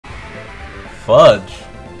Fudge.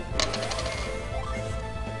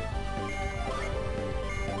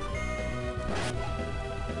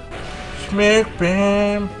 Smack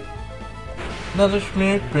bam. Another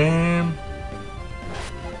smack bam.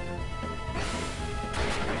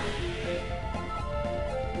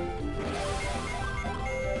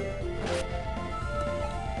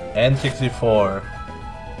 N64.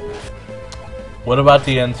 What about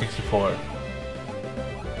the N64?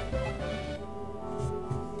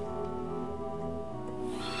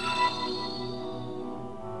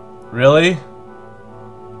 Really?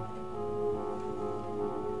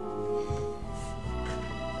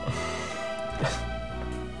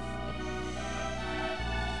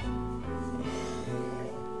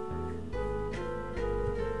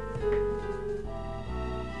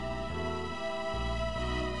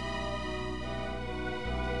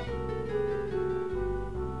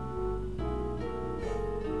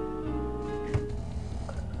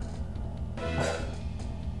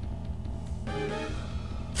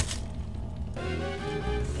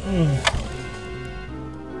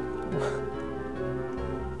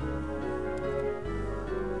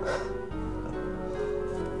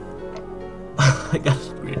 I got a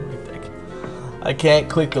screen right there. I can't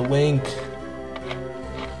click the link,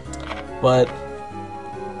 but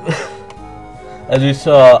as you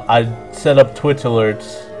saw, I set up Twitch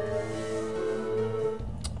alerts.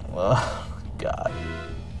 Oh, God.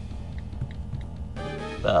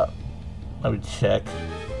 Let me check.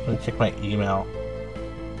 Let me check my email.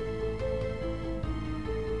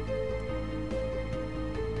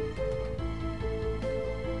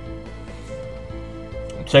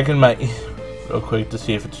 I'm checking my real quick to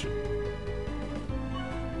see if it's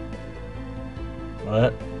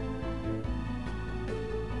what?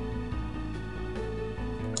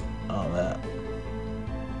 Oh, that.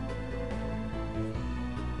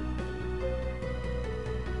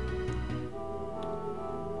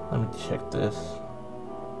 Let me check this.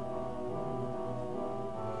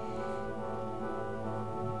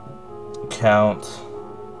 Account.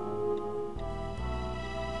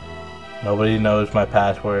 Nobody knows my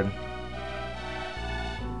password.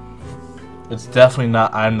 It's definitely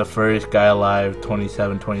not I'm the first guy alive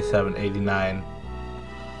 27/27/89.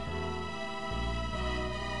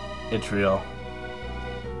 It's real.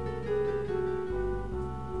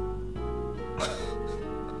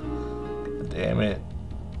 Damn it.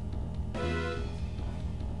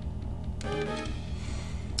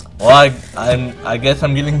 Well, I guess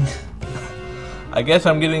I'm getting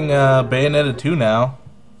Bayonetta 2 now.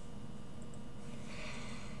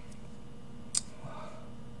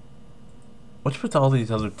 What's with all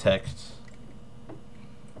these other texts?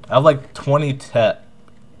 I have like 20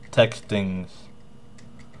 textings.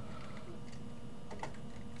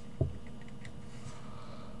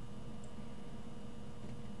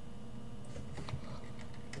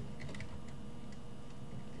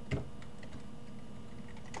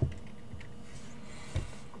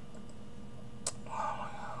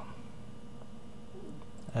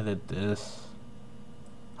 Edit this.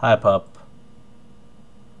 Hi, pup.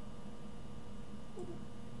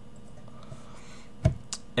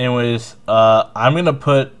 Anyways, I'm gonna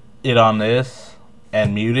put it on this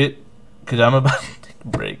and mute it because I'm about to take a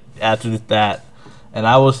break after that, and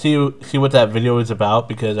I will see what that video is about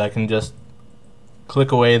because I can just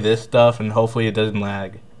click away this stuff and hopefully it doesn't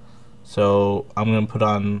lag. So I'm gonna put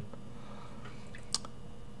on.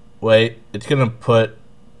 Wait, it's gonna put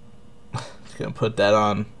that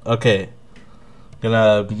on. Okay,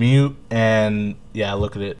 gonna mute and yeah,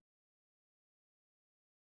 look at it.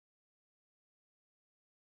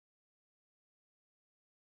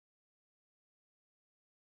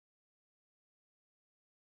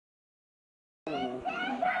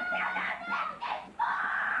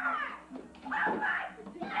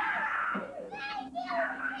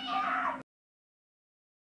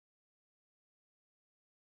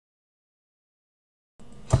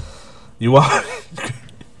 You want?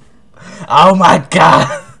 Oh my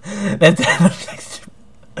God! Nintendo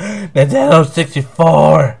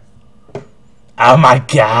 64. Oh my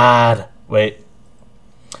God! Wait.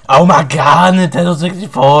 Oh my God! Nintendo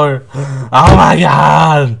 64. Oh my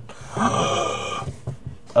God!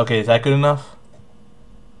 Okay, is that good enough?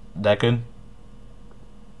 That good?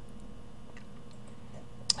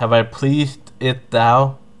 Have I pleased it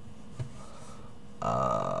thou?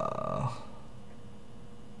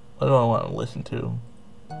 What do I want to listen to?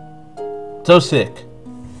 So sick.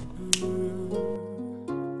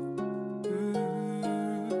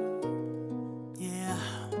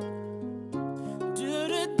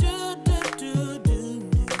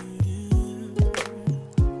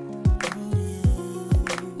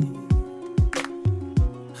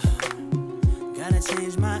 Gotta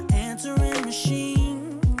change my answering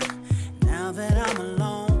machine now that I'm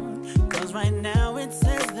alone. Cause right now it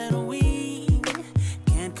says that we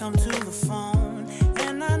can't come to the phone.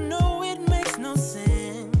 And I know it makes no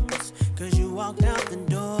sense, cause you walked out the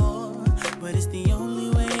door, but it's the only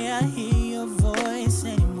way I hear your voice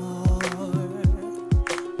anymore.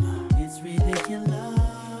 It's ridiculous.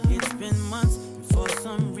 It's been months, and for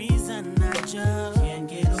some reason I just can't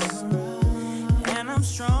get over it. And I'm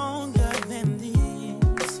stronger than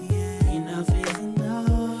this, yeah. Enough is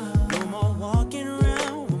enough. No more walking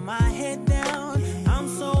around with my head down. I'm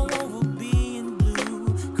so over being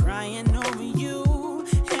blue, crying over you.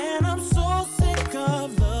 And I'm so sick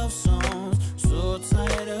of love songs, so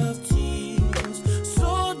tired of tears,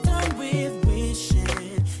 so done with wishing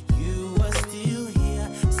you were still here.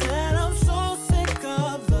 Said I'm so sick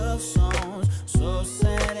of love songs, so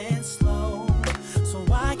sad and slow. So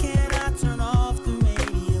why can't I turn off the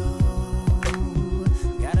radio?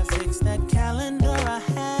 Gotta fix that calendar I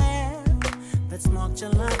have that's marked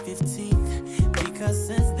July 15th. Because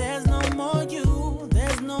since there's no more you,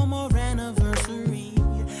 there's no more anniversary.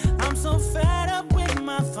 I'm so fed up with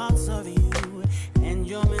my thoughts of you and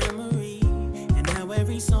your memory, and how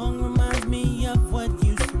every song reminds me of what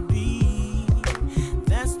used to be.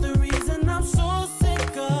 That's the reason I'm so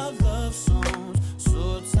sick of love songs,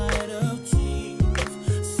 so tired of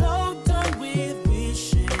tears, so done with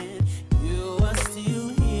wishing you were still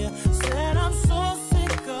here. Said I'm so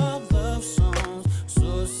sick of love songs,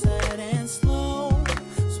 so sad and slow.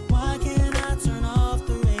 So why can't I turn off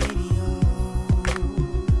the radio?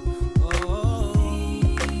 Oh,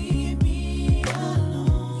 leave me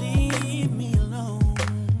alone. Leave me alone.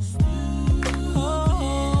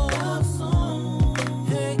 Oh, love song.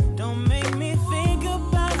 Hey, don't make me think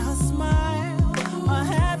about her smile or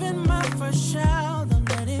having my first child. I'm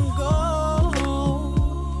letting go,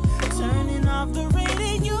 turning off the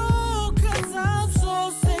radio, cause I'm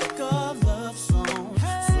so sick of love songs,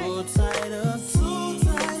 so tired of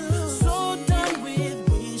tears, so done with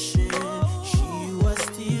wishing she was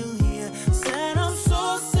still here. Said I'm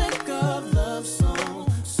so sick of love songs,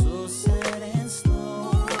 so sad and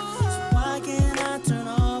slow. So why can't I turn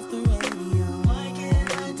off the radio? Why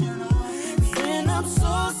can't I turn off? Then I'm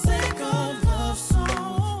so sick of love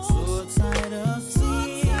songs, so tired of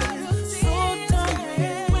tears, so done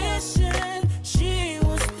with wishing she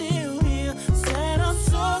was still here. Said I'm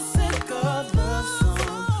so sick of love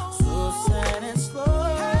songs, so sad and slow.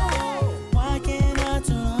 Why can't I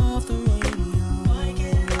turn off the radio? Why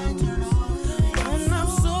can't I turn off the radio? And I'm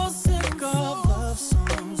so sick of love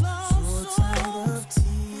songs, so tired of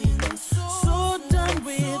tears, so done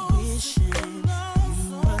with wishing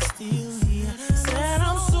you were still here. Said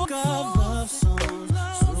I'm so sick of love songs,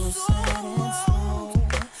 so sad and slow.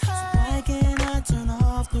 So why can't I turn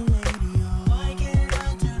off the radio? Why can't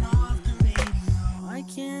I turn off the radio? Why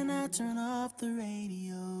can't I turn off the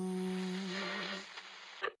radio?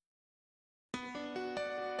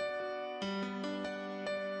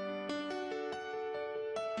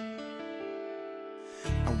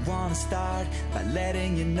 I wanna start by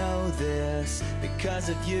letting you know this. Because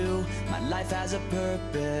of you, my life has a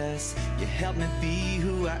purpose. You helped me be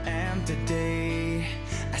who I am today.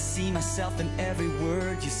 I see myself in every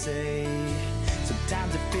word you say.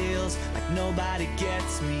 Sometimes it feels like nobody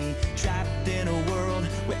gets me, trapped in a world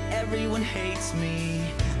where everyone hates me.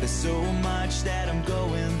 There's so much that I'm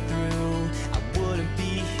going through. I wouldn't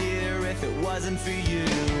be here if it wasn't for you.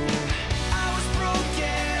 I was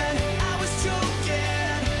broken, I was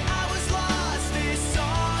choking, I was lost, this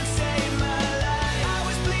song saved my life. I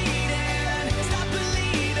was bleeding, stopped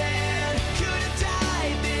believing, could have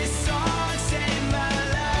died, this song saved my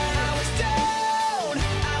life. I was down,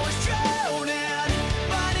 I was drowning,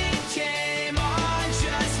 but it came on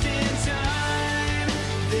just in time.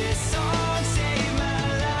 This song saved my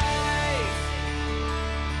life.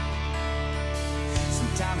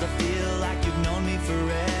 Sometimes I feel like you've known me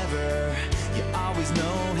forever. You always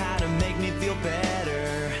know how to make me feel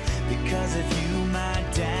better. Because of you, my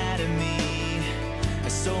dad and me are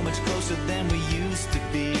so much closer than we used to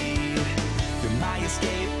be. You're my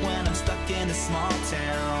escape when I'm stuck in a small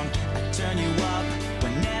town. I turn you up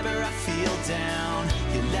whenever I feel down.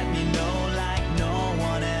 You let me know like no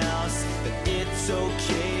one else that it's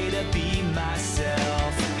okay to be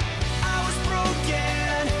myself. I was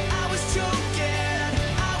broken, I was choking,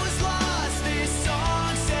 I was lost, this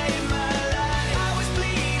song saved my life. I was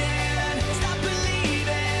bleeding, stopped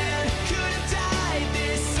believing, could have died,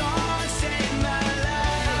 this song saved my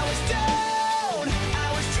life. I was down, I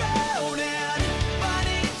was drowning, but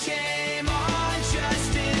it came on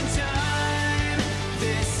just in time.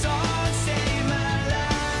 This song saved my life.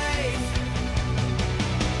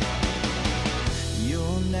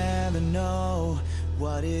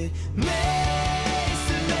 means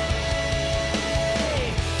to me.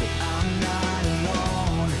 But I'm not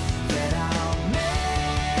alone, that I'll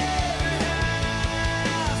never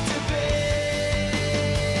have to be.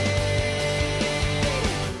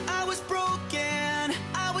 I was broken,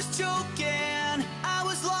 I was choking, I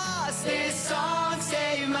was lost. This song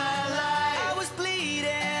saved my life. I was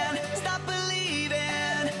bleeding, stopped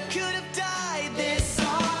believing, could have died. This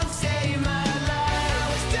song saved my life. I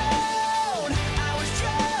was down, I was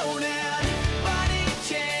drowning,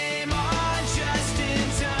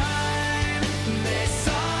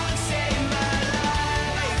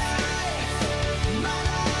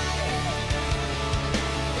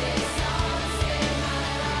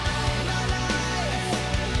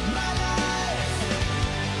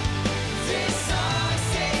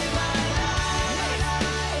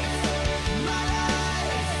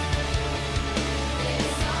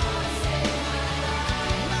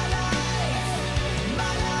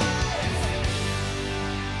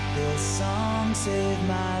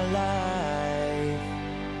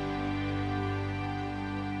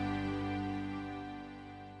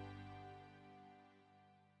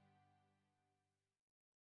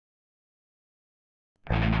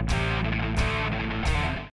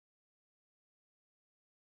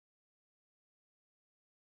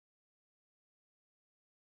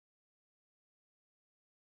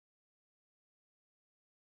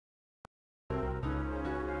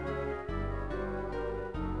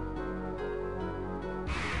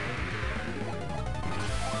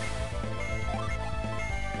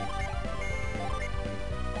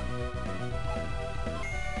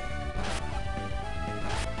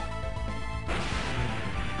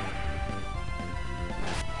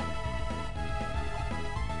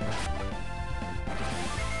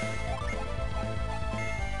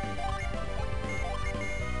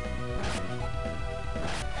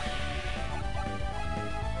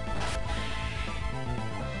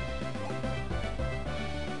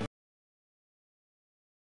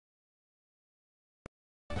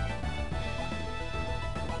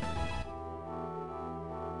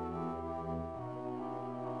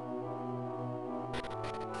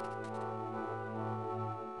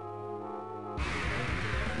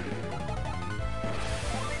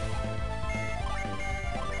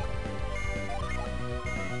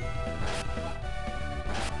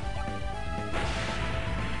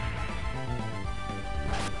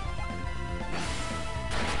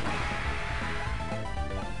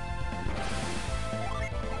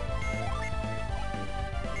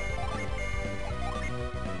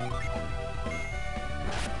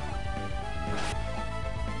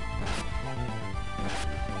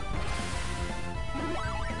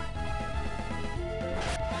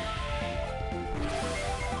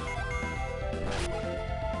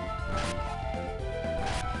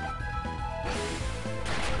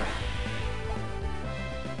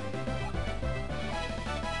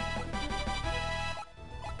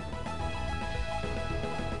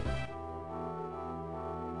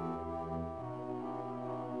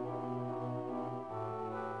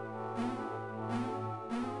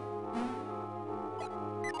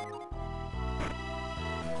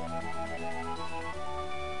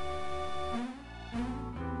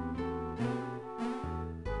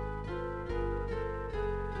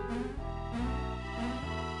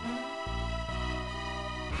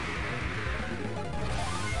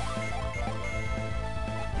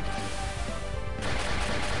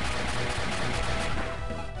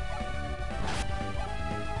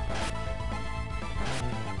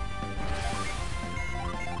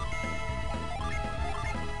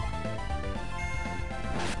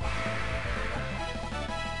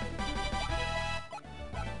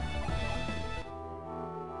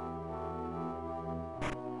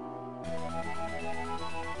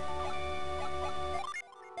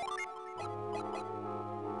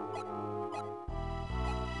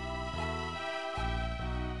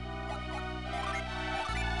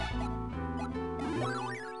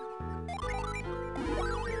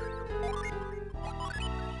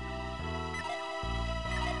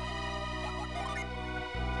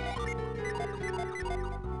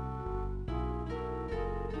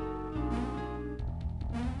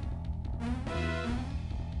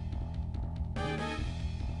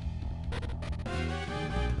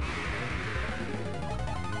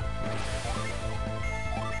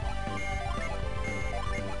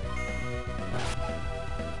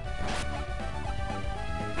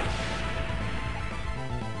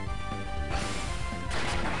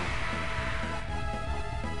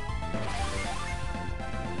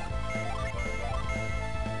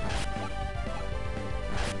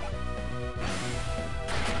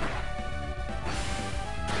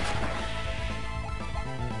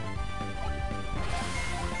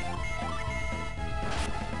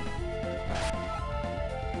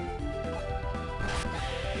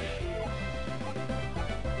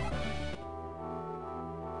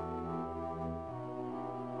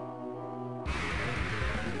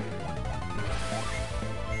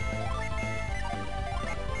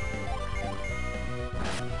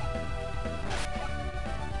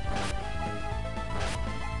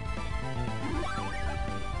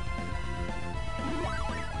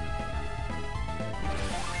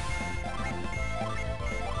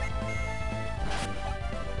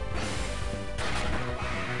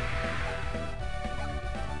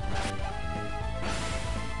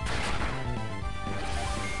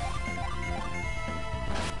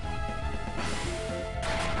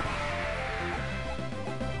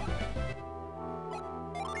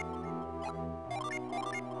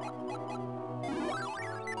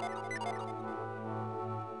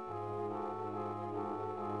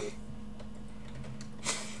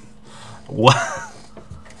 What?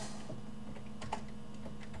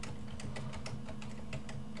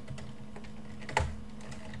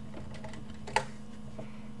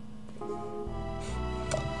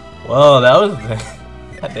 Whoa, that was a thing.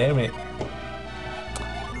 God damn it.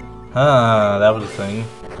 Huh, that was a thing.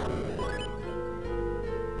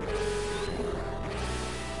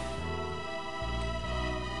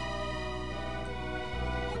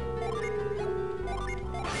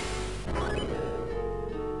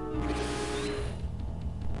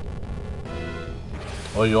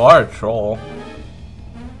 Well, you are a troll.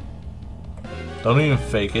 Don't even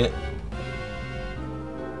fake it.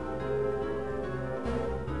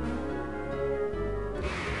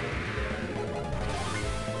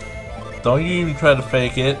 Don't you even try to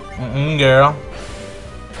fake it. Girl.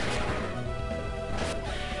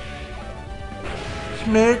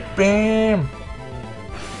 Smack bam.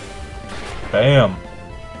 Bam.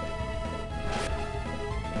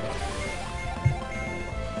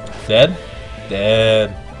 Dead?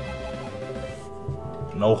 Dead.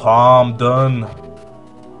 No harm done.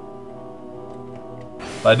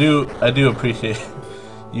 But I do appreciate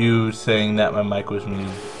you saying that my mic was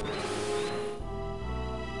muted.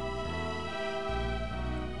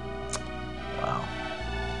 Wow.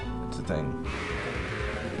 It's a thing.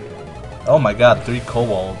 Oh my god, 3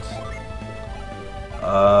 kobolds.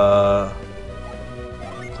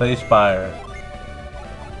 Play Spire.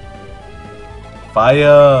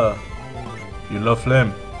 Fire! You love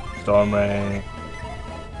Flim. Storm Rain.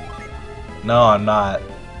 No, I'm not.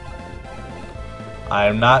 I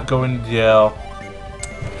am not going to jail.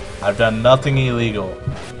 I've done nothing illegal.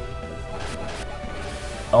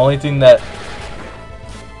 Only thing that...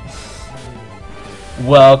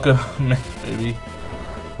 Welcome, baby.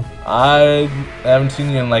 I haven't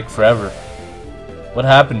seen you in like forever. What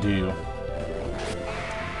happened to you?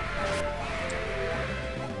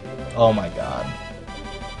 Oh my god.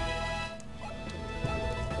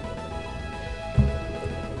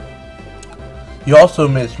 You also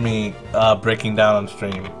missed me breaking down on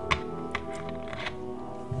stream.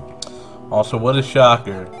 Also, what a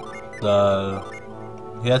shocker.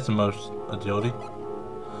 He has the most agility.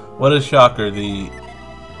 What a shocker. The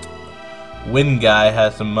wind guy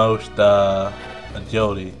has the most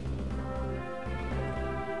agility.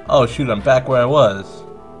 Oh shoot, I'm back where I was.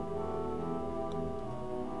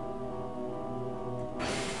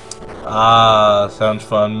 Ah, sounds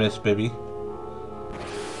fun, Miss Bibby.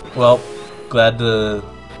 Well, glad to...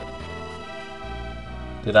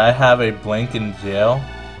 Did I have a blank in jail?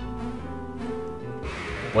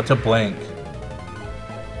 What's a blank?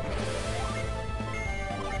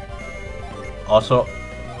 Also,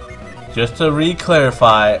 just to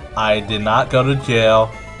re-clarify, I did not go to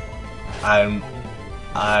jail. I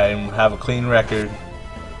have a clean record.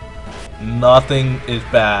 Nothing is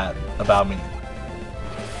bad about me.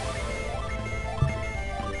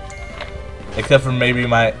 Except for maybe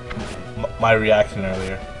my reaction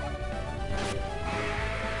earlier.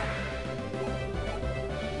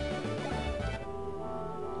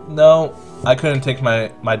 No, I couldn't take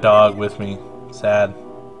my dog with me. Sad.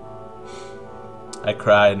 I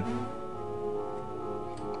cried.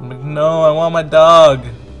 I'm like, no, I want my dog.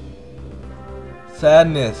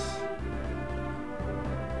 Sadness.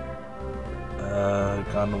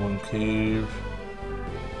 Gondolin Cave.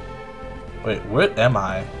 Wait, where am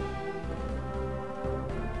I?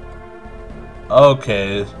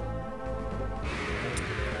 Okay.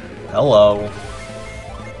 Hello.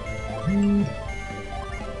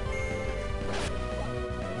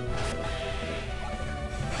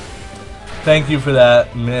 Thank you for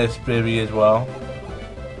that, Miss Bibby, as well.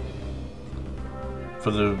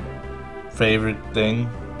 For the favorite thing.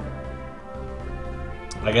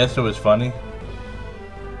 I guess it was funny.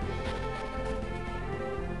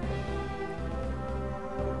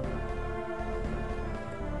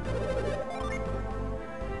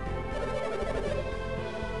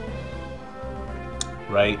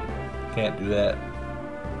 Right, can't do that.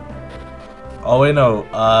 Oh wait, no.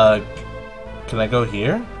 Can I go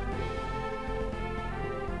here?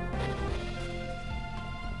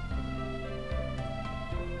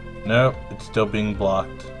 Nope, it's still being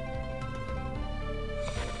blocked.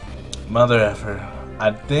 Mother effer.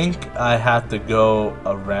 I think I have to go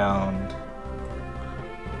around.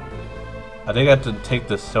 I think I have to take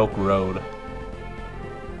the Silk Road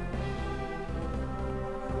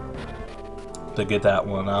to get that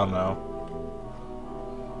one. I don't know.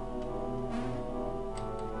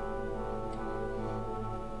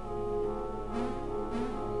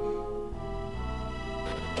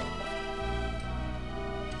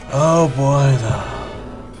 Oh boy, though.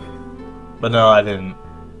 But no, I didn't.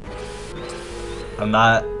 I'm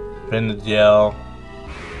not been to jail.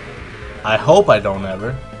 I hope I don't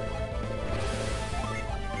ever.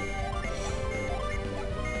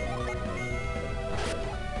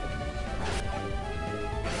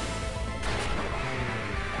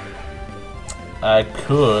 I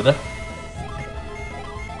could.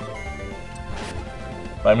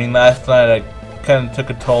 I mean, last night I kind of took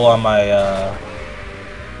a toll on my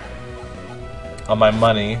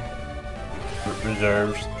money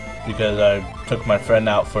reserves because I took my friend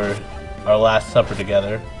out for our last supper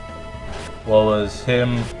together. Well, it was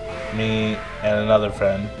him, me, and another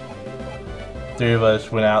friend. 3 of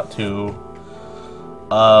us went out to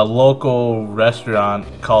a local restaurant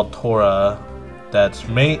called Tora that's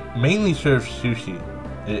mainly serves sushi.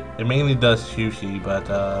 It mainly does sushi, but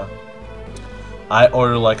I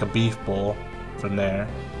ordered like a beef bowl from there.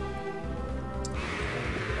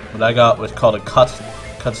 What I got was called a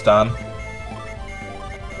katsudon.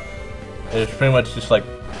 It's pretty much just like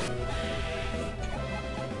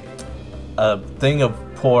a thing of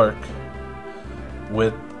pork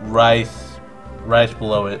with rice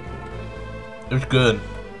below it. It was good.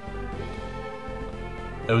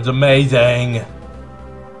 It was amazing.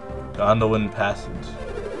 Gondolin Passage.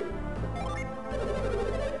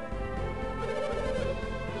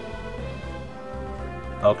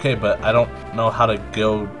 Okay, but I don't know how to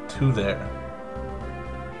go to there.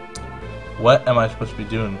 What am I supposed to be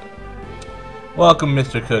doing? Welcome,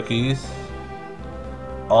 Mr. Cookies.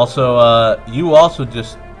 Also, you also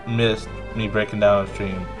just missed me breaking down a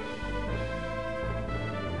stream.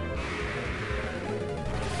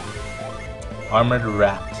 Armored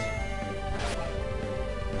rat.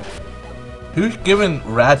 Who's giving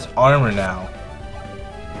rats armor now?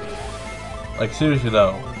 Like, seriously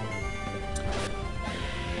though.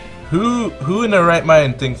 Who in their right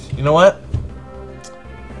mind thinks, you know what?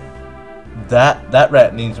 That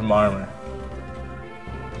rat needs some armor.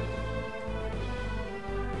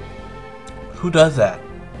 Who does that?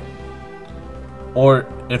 Or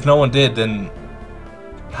if no one did, then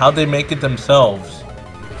how'd they make it themselves?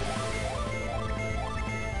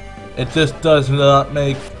 It just does not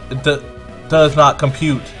make it does not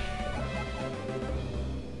compute.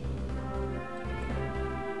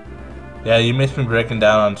 Yeah, you missed me breaking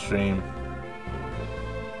down on stream.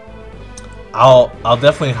 I'll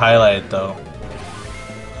definitely highlight it though.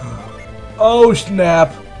 Oh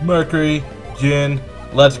snap! Mercury, Jin,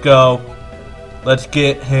 let's go. Let's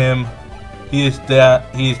get him. He is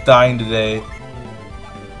dying today.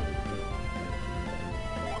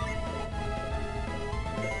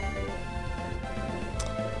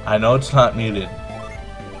 I know it's not muted.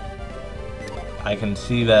 I can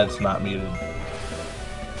see that it's not muted.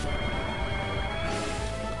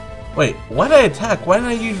 Wait, why did I attack? Why didn't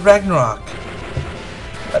I use Ragnarok?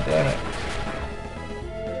 God damn it.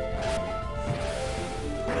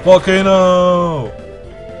 Volcano!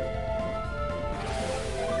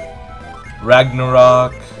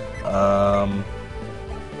 Ragnarok.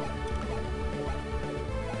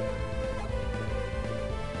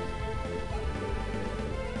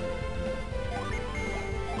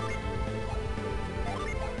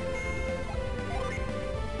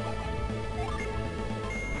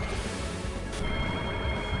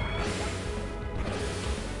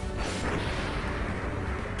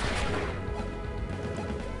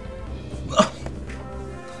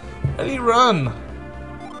 How do you run?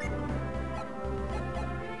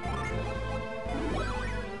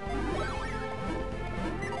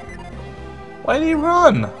 Why did he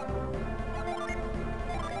run?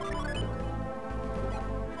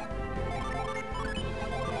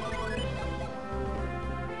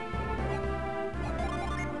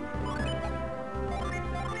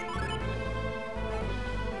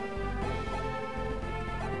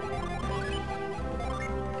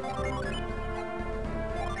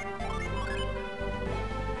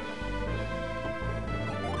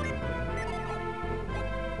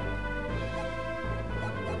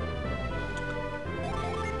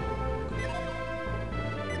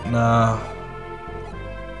 Nah.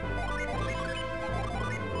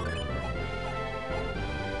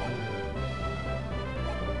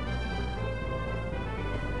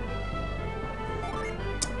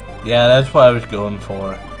 Yeah, that's what I was going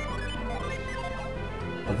for.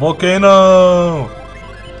 A volcano!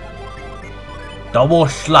 Double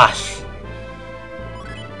slash!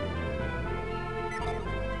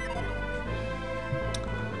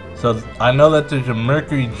 So, I know that there's a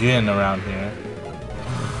Mercury Djinn around here.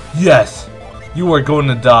 Yes! You are going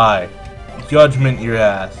to die. Judgment your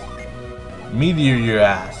ass. Meteor your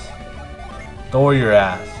ass. Thor your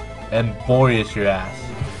ass. And Boreas your ass.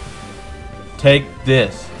 Take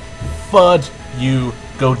this. Fudge you.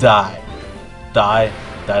 Go die. Die.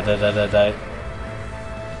 Die, die, die, die, die.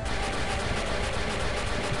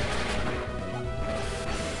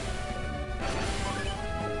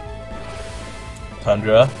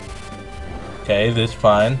 Tundra. Okay, this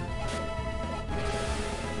fine.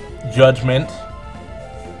 Judgment.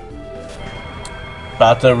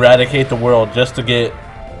 About to eradicate the world just to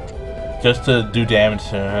do damage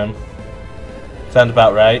to him. Sounds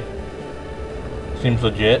about right. Seems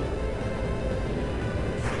legit.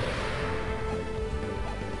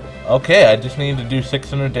 Okay, I just need to do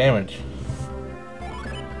 600 damage.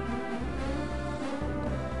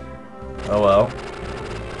 Oh well.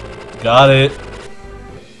 Got it.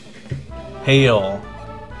 Hail.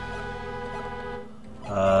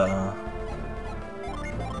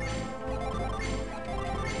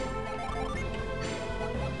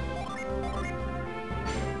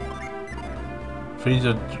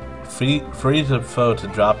 Freeze a foe to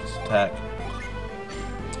drop its attack.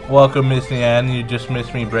 Welcome, Miss Ann. You just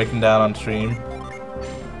missed me breaking down on stream.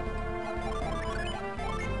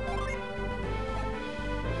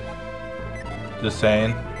 Just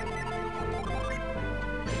saying.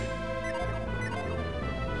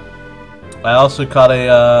 I also caught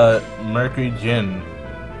a Mercury Gin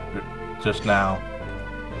just now.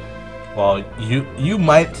 Well, you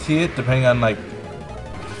might see it depending on like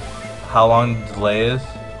how long the delay is.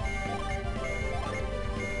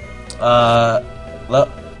 Look,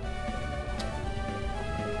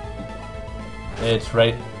 it's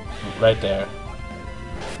right there.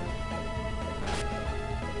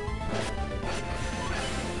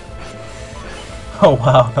 Oh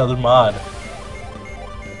wow, another mod.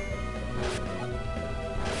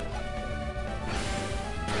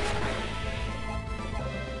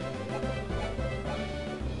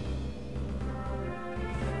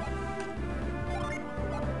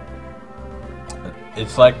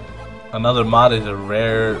 It's like another mod is a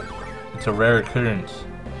rare occurrence.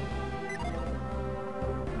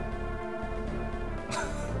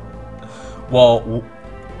 Well,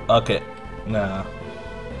 okay, nah.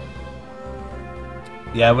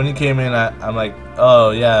 Yeah, when you came in, I'm like, oh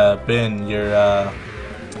yeah, Ben, your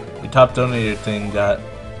top donator thing got,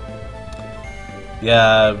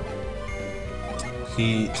 yeah,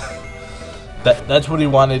 he, that's what he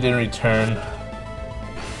wanted in return.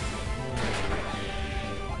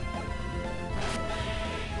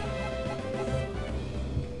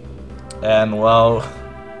 And well,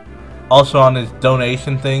 also on his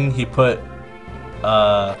donation thing, he put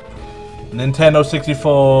Nintendo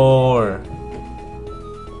 64.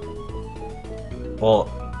 Well,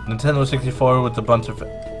 Nintendo 64 with a bunch of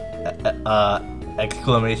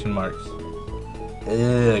exclamation marks.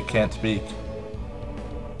 Ugh, can't speak.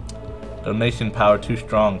 Donation power too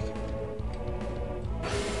strong.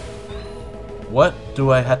 What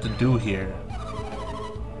do I have to do here?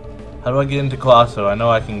 How do I get into Colosso? I know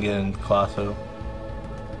I can get into Colosso.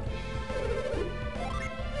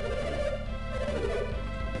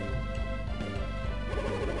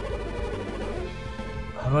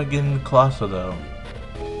 How do I get into Colosso though?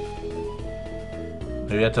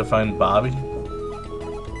 Maybe I have to find Bobby?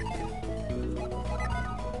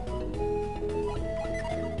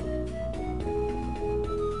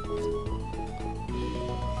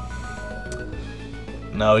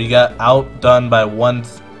 No, you got outdone by 1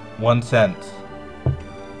 cent.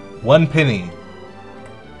 1 penny.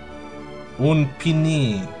 Un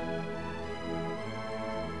penny.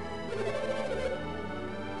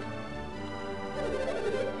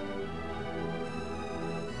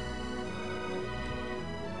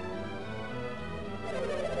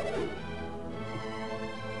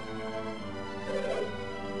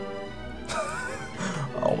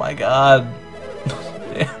 Oh my god.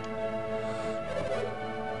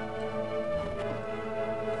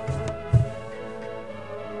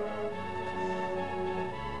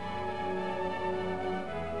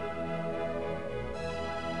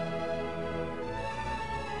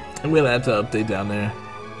 I'm gonna have to update down there.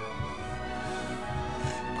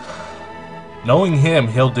 Knowing him,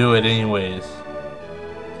 he'll do it anyways.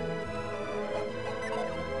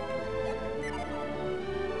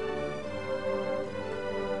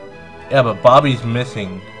 Yeah, but Bobby's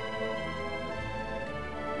missing.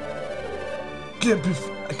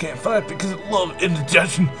 I can't fight because of love and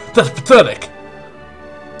indigestion. That's pathetic.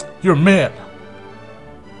 You're a man.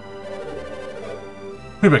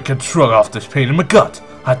 Maybe I can shrug off this pain in my gut.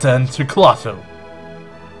 I have to enter Colosso.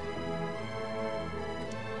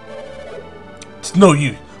 It's no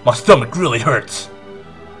use. My stomach really hurts.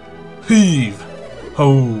 Heave.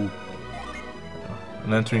 Ho.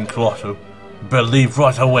 I'm entering Colosso. Better leave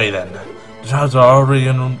right away then. The trials are already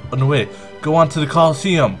on the way. Go on to the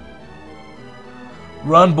Colosseum.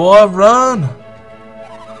 Run, boy, run.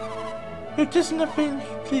 You're just in the fence.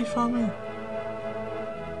 Please follow me.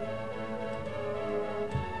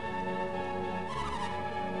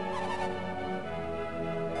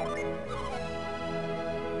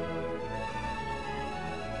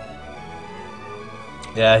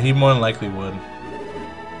 Yeah, he more than likely would.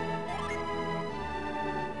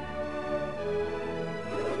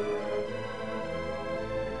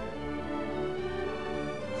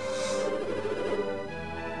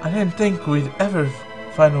 I didn't think we'd ever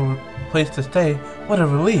find a place to stay. What a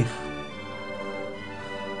relief.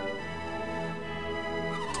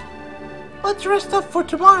 Let's rest up for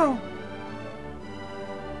tomorrow.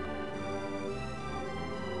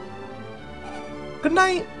 Good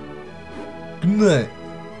night. Good night.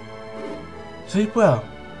 Sleep well.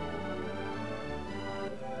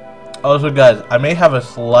 Also, guys, I may have a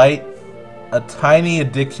tiny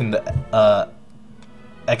addiction to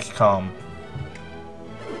XCOM.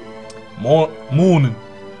 Morning.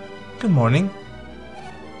 Good morning.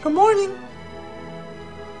 Good morning.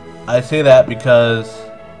 I say that because,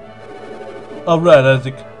 alright,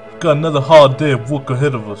 Isaac, got another hard day of work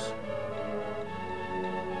ahead of us.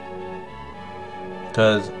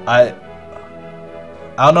 Because I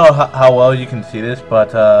don't know how well you can see this,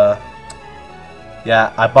 but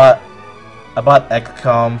yeah, I bought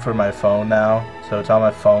XCOM for my phone now, so it's on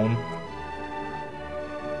my phone.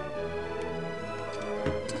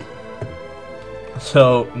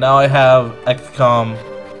 So now I have XCOM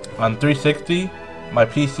on 360, my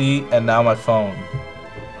PC, and now my phone.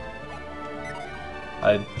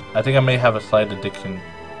 I think I may have a slight addiction.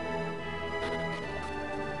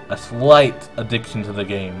 A slight addiction to the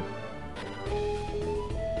game.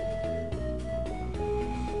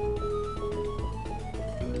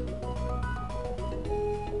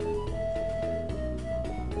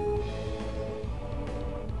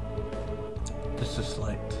 Just a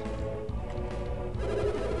slight.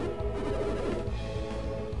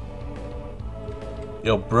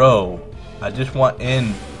 Yo, bro, I just want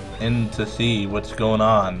in to see what's going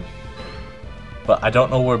on, but I don't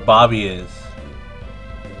know where Bobby is.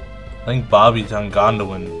 I think Bobby's on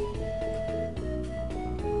Gondolin.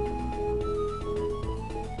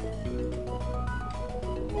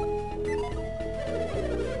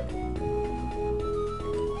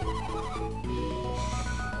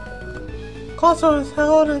 Colosso is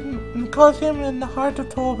held in the Colosseum in the heart of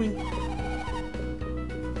Toby.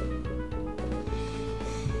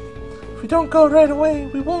 If we don't go right away,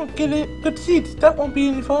 we won't get good seats. That won't be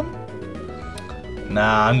any fun.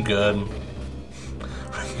 Nah, I'm good.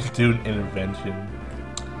 Do an intervention.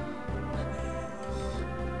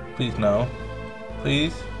 Please no.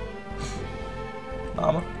 Please.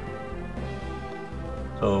 Mama.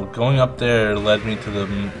 So going up there led me to the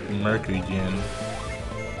Mercury Gym.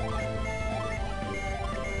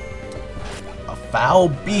 A foul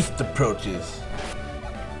beast approaches.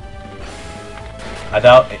 I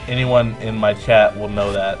doubt anyone in my chat will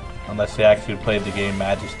know that unless they actually played the game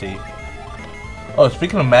Majesty. Oh,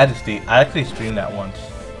 speaking of Majesty, I actually streamed that once.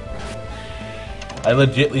 I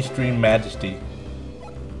legitly streamed Majesty.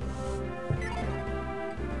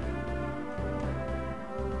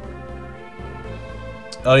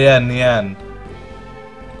 Oh yeah, Nian.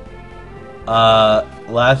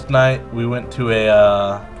 Last night we went to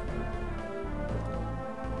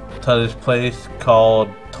this place called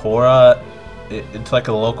Tora. It's like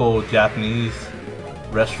a local Japanese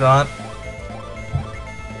restaurant.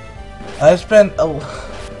 I spent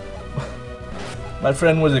my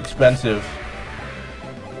friend was expensive.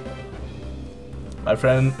 My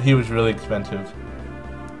friend, he was really expensive.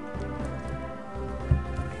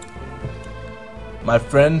 My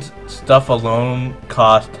friend's stuff alone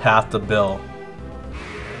cost half the bill.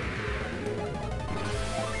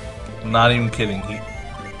 I'm not even kidding.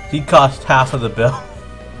 He cost half of the bill.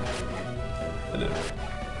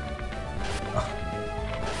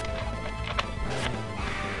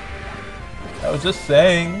 I was just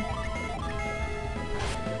saying.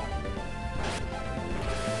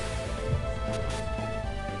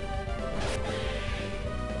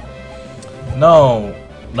 No,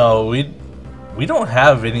 we don't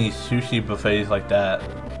have any sushi buffets like that.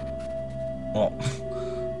 Well,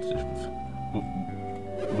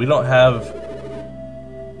 we don't have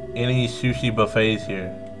any sushi buffets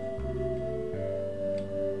here.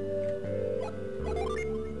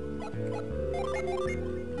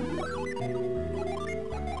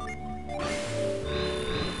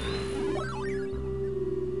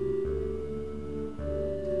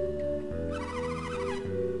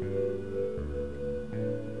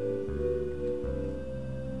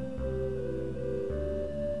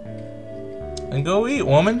 And go eat,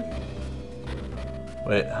 woman.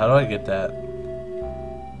 Wait, how do I get that?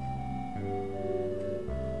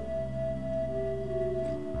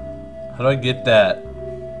 How do I get that?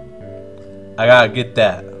 I gotta get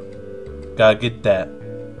that. Gotta get that.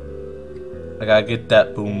 I gotta get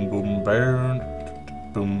that. Boom, boom, burn.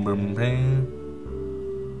 Boom, boom, bang.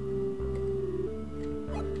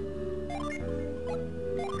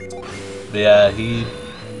 But yeah,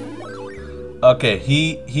 okay,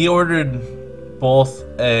 he ordered both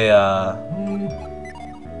a,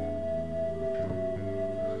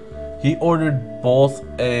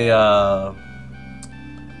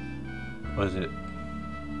 what is it?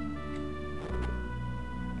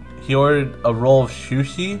 He ordered a roll of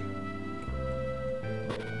sushi,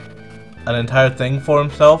 an entire thing for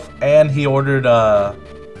himself, and he ordered oh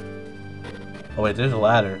wait, there's a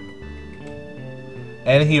ladder.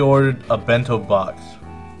 And he ordered a bento box.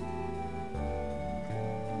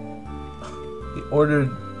 He ordered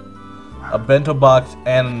a bento box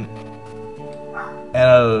and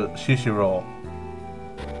a sushi roll.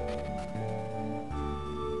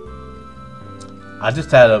 I just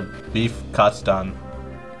had a beef katsudon.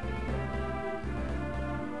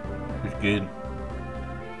 It was good.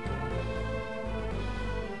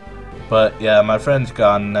 But yeah, my friend's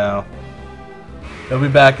gone now. He'll be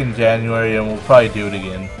back in January and we'll probably do it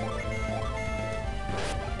again.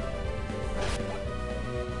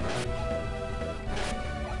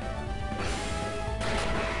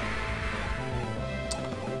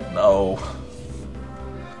 No.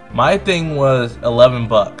 My thing was 11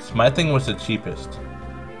 bucks. My thing was the cheapest.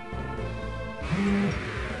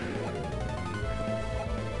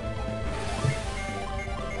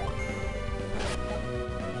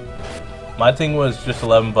 My thing was just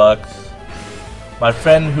 11 bucks. My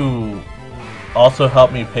friend who also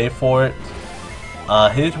helped me pay for it,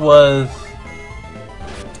 his was,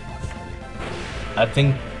 I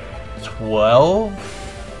think, 12?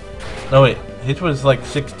 No wait, his was like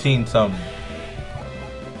 16 something.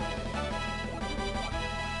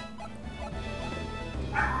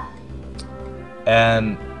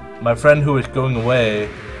 And my friend who was going away,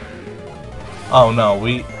 oh no,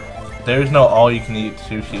 there's no all-you-can-eat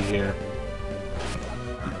sushi here.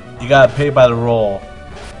 You gotta pay by the roll.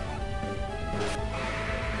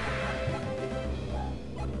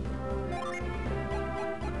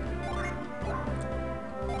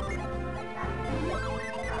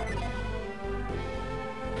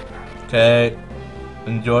 Okay,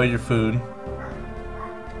 enjoy your food.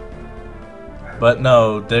 But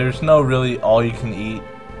no, there's no really all-you-can-eat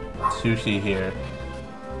sushi here.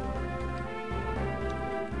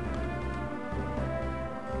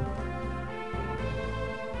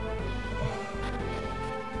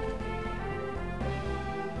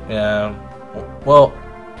 Yeah, well,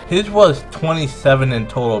 his was 27 in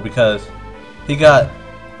total because he got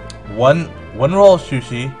one roll of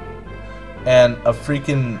sushi and a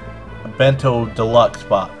freaking bento deluxe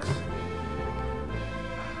box.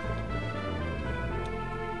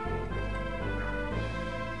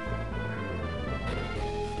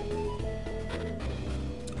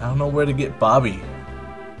 I don't know where to get Bobby.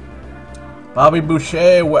 Bobby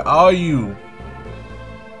Boucher, where are you?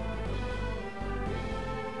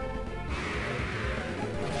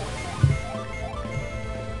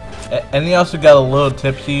 And he also got a little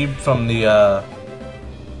tipsy from the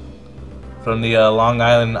Long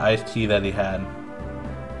Island iced tea that he had.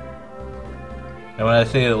 And when I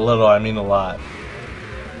say a little, I mean a lot.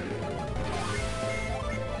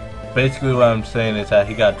 Basically what I'm saying is that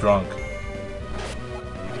he got drunk.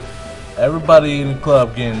 Everybody in the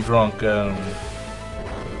club getting drunk. That's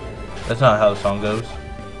not how the song goes.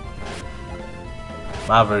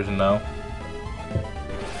 My version though.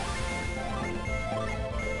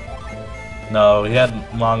 No, he had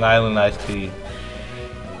Long Island iced tea.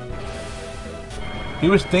 He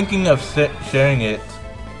was thinking of sharing it.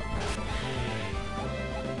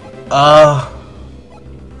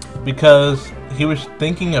 Because he was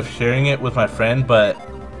thinking of sharing it with my friend, but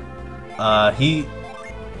my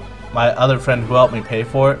other friend who helped me pay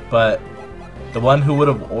for it, but the one who would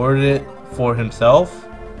have ordered it for himself,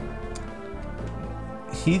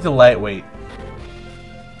 he's a lightweight.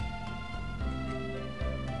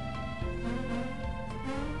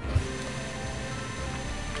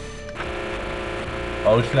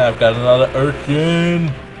 Oh snap, got another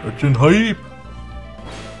urchin! Urchin hype!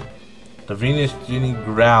 The Venus Genie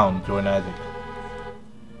ground, join Isaac.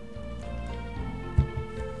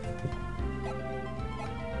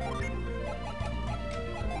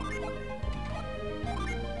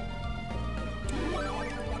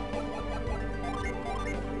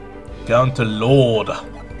 Down to Lord.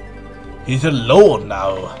 He's a Lord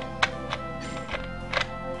now.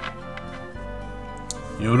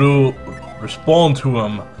 You do respond to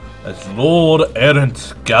him as Lord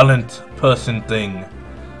Errant Gallant Person Thing.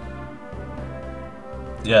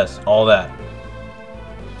 Yes, all that.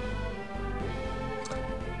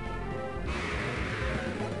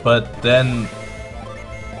 But then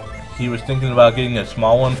he was thinking about getting a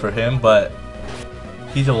small one for him, but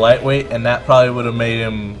he's a lightweight, and that probably would have made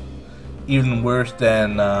him even worse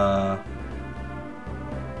than the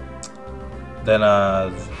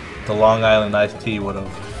Long Island iced tea would have.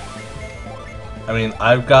 I mean,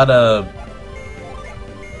 I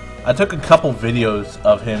took a couple videos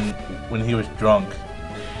of him when he was drunk,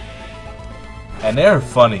 and they are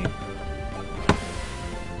funny.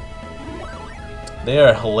 They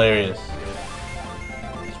are hilarious.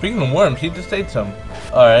 Speaking of worms, he just ate some.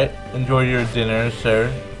 Alright, enjoy your dinner,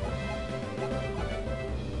 sir.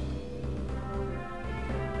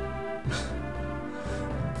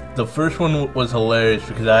 The first one was hilarious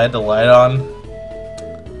because I had the light on.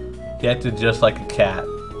 He acted just like a cat.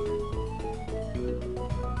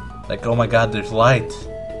 Like, oh my god, there's light.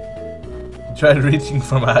 He tried reaching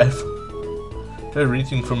for my iPhone. Tried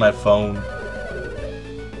reaching for my phone.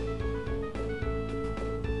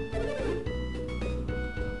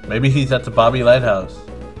 Maybe he's at the Bobby Lighthouse.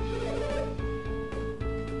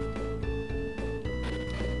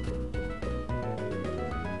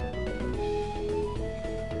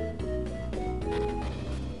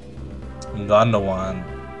 Ngandawan.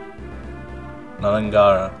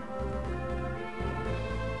 Nalangara.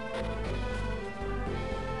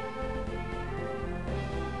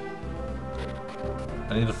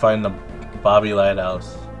 I need to find the Bobby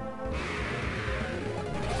Lighthouse.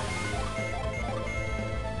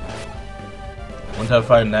 Once I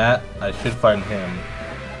find that, I should find him.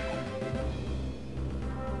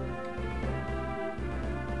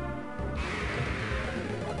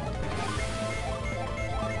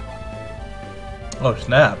 Oh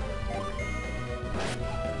snap.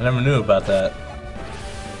 I never knew about that.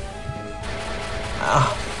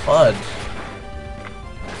 Ah, fudge.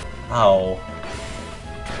 Ow.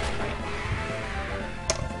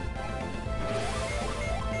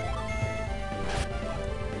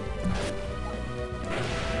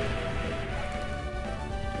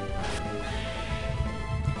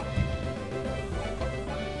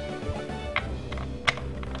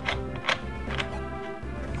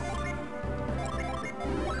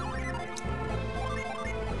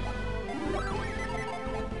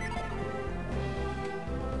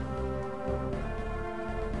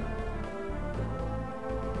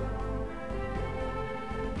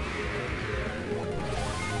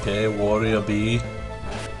 Okay, Warrior Bee.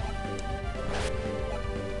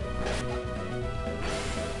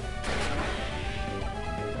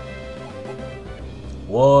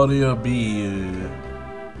 Warrior Bee.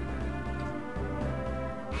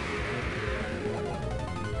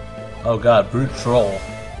 Oh god, brute troll.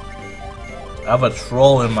 I have a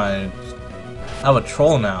troll in my... I have a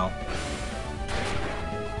troll now.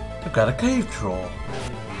 I've got a cave troll.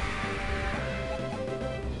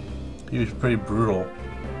 He was pretty brutal.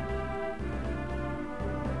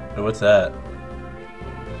 Wait, what's that?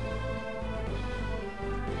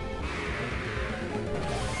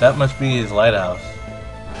 That must be his lighthouse.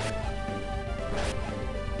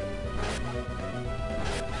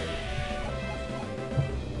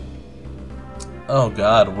 Oh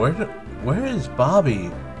god, where is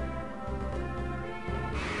Bobby?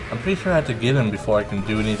 I'm pretty sure I have to get him before I can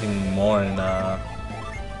do anything more in the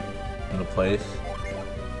place.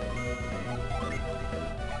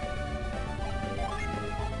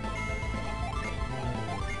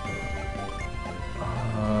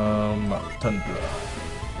 Tundra.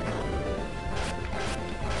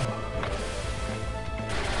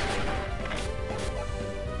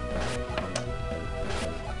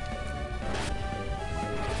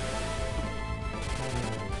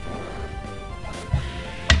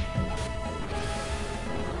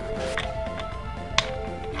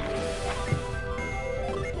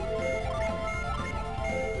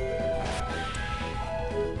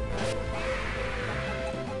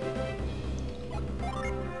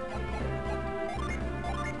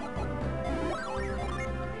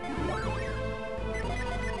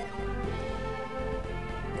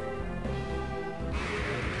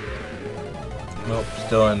 Nope,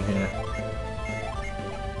 still in here.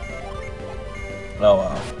 Oh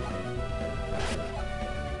wow.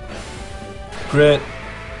 Crit.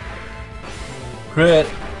 Crit.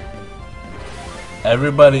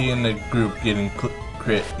 Everybody in the group getting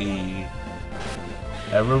crit E.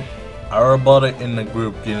 Everybody in the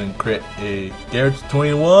group getting crit E. Garrett's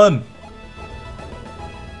 21.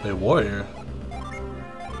 Hey, warrior.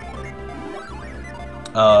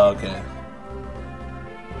 Oh, okay.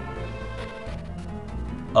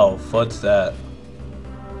 Oh, what's that?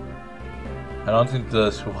 I don't think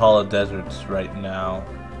the Squala Desert's right now.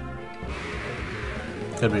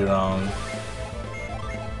 Could be wrong.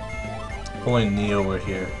 If only Neo were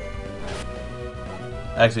here.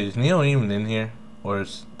 Actually, is Neo even in here? Or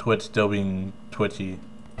is Twitch still being twitchy?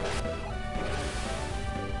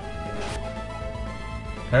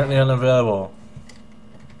 Currently unavailable.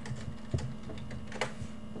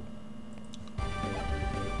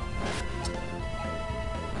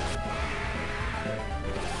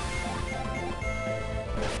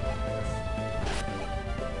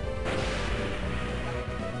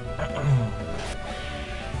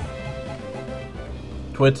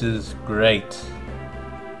 Twitch is great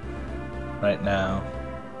right now.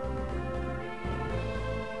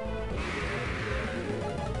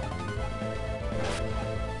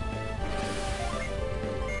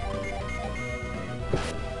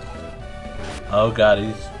 Oh god,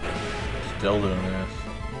 he's still doing this.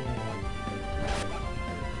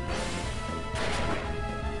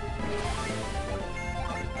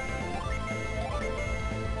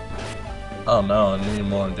 Oh no, I need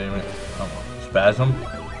more, damn it. Come on. Spasm.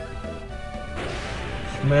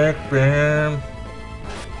 Smack bam.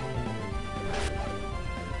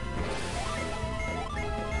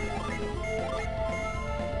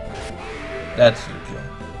 That's the kill.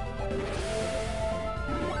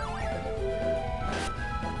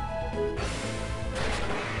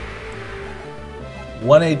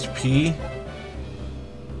 One HP.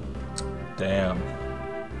 Damn.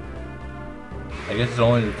 I guess it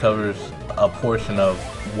only recovers a portion of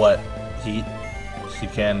what heat she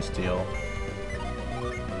can steal.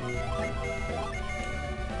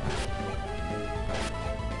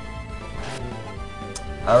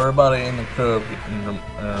 Everybody in the club getting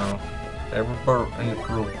the, everybody in the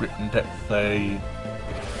club getting that save.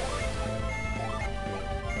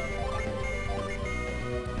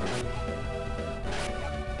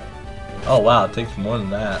 Oh wow, it takes more than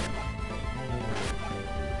that.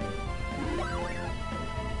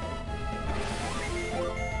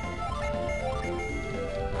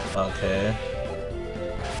 Okay.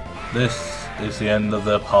 This is the end of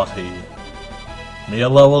the party. Mia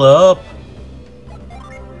level up!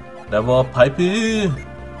 Level up Pipey!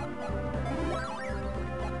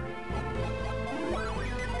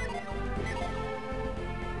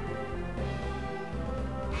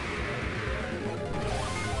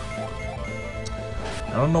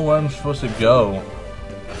 I don't know where I'm supposed to go.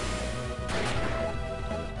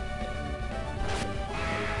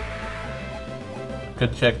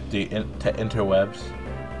 Could check the interwebs.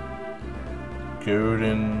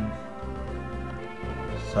 Golden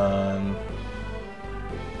Sun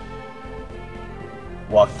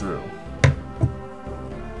walkthrough.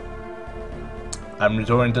 I'm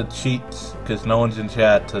resorting to cheats because no one's in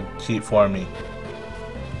chat to cheat for me.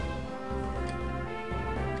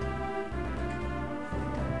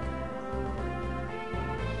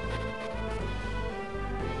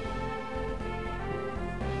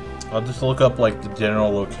 I'll just look up like the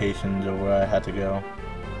general locations of where I had to go.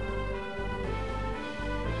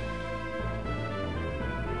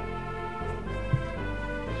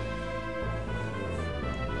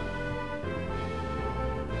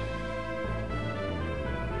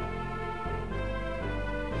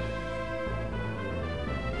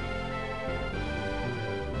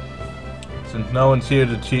 Since no one's here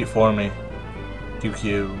to cheat for me.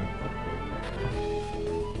 QQ.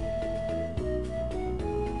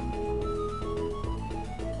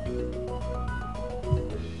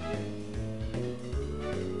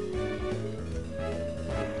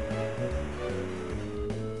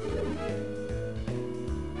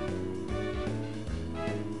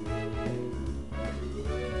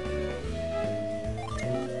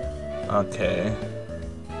 Okay.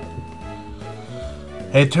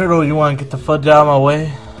 Hey Turtle, you wanna get the fudge out of my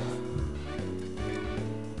way?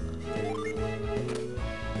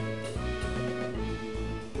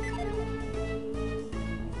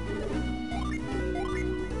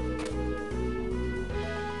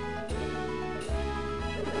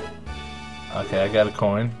 Okay, I got a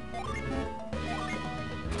coin.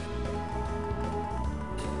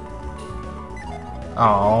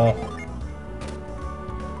 Oh.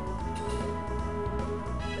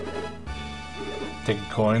 Take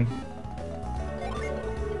a coin.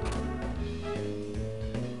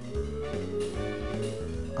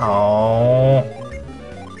 Oh.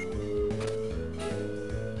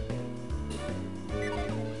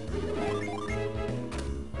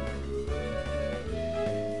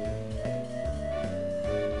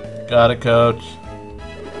 Got it, coach.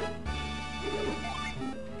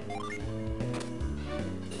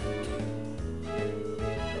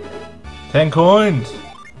 $10 coins.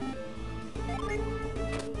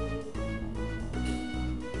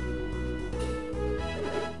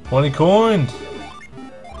 20 coins.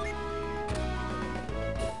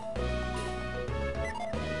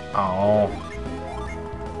 Oh.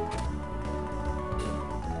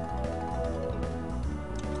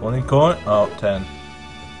 $20 coin. Oh, 10.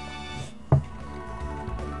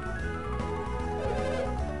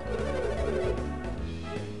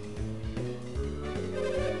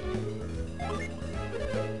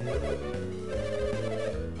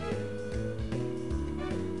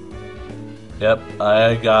 Yep,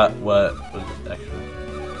 I got what was extra.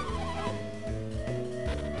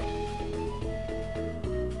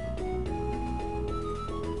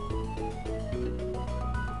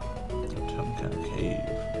 Some kind of cave.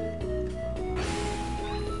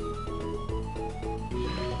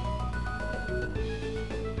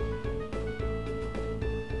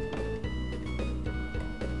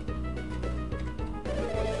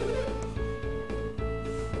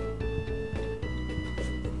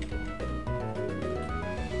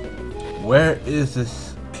 Where is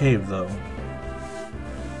this cave though?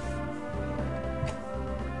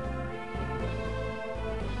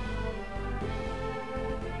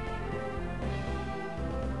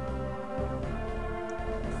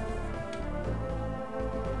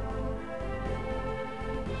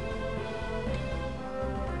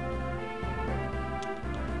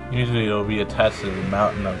 Usually it'll be attached to a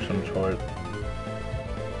mountain of some sort.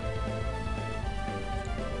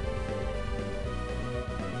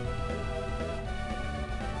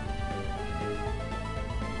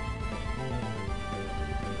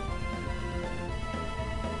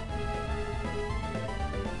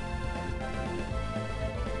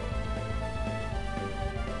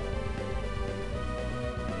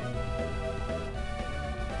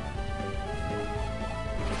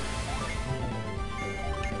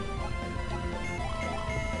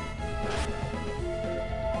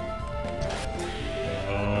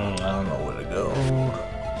 I don't know where to go.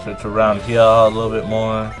 Search around here a little bit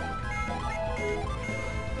more.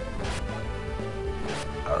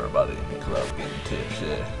 Everybody in the club getting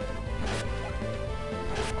tipsy.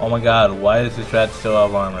 Oh my god, why does this rat still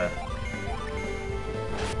have armor?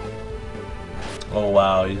 Oh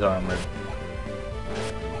wow, he's armored.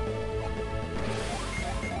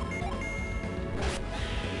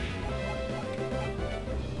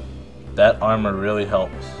 That armor really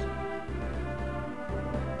helps.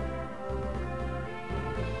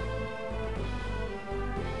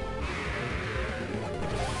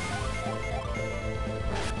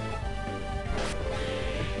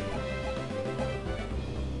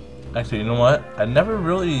 Actually, you know what? I never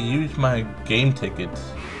really used my game tickets.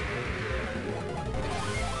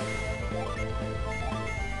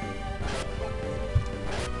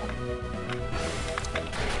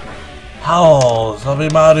 How?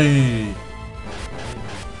 Sabimari!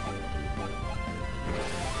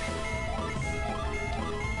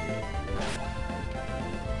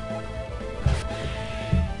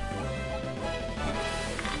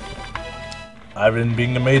 Ivan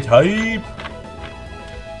being made hype!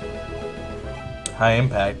 High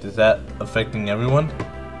impact, is that affecting everyone?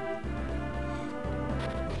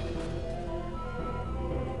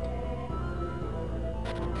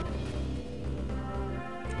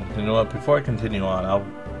 You know what, before I continue on, I'll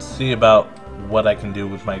see about what I can do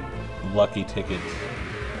with my lucky tickets.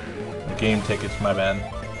 Game tickets, my bad.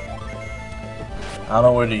 I don't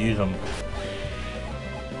know where to use them.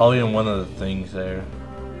 Probably in one of the things there.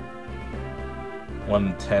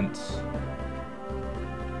 One tents.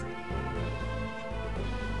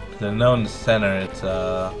 I know in the center it's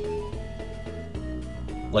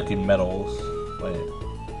lucky medals. Wait,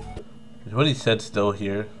 is what he said still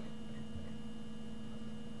here?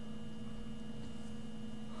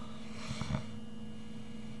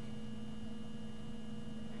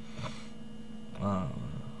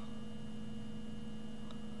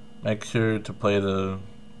 Make sure to play the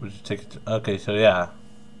ticket. Okay, so yeah,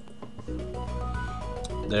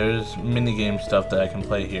 there's minigame stuff that I can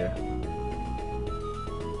play here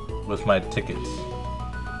with my tickets.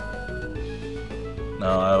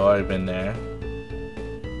 No, I've already been there.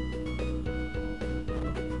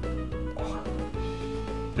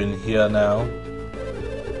 Been here now.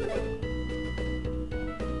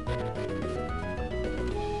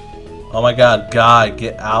 Oh my god, guy,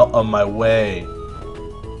 get out of my way.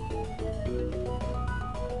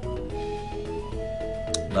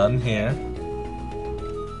 None here.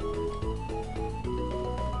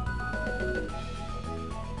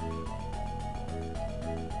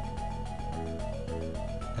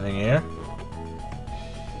 Anything here?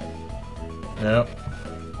 Nope.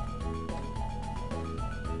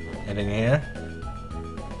 Anything here?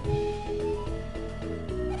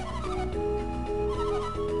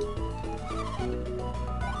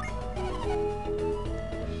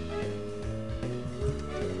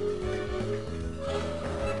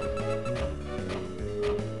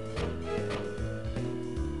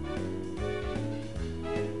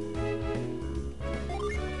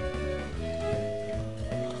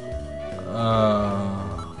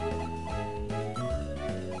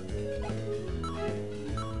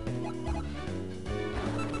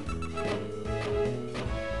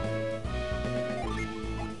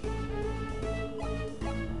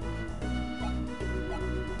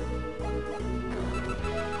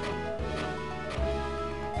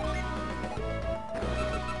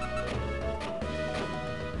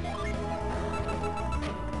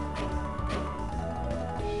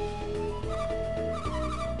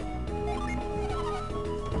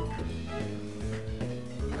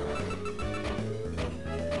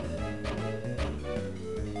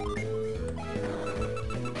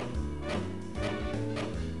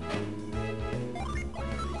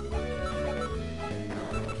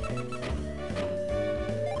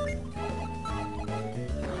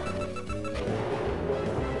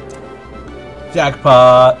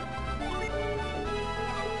 Jackpot!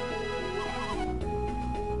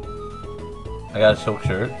 I got a silk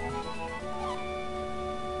shirt.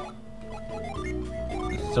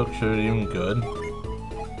 Is silk shirt even good?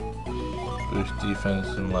 Boost defense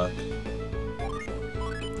and luck.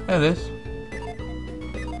 Yeah, it is.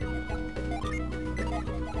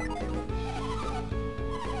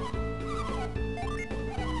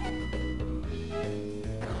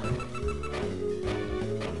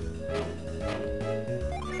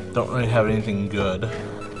 Don't really have anything good.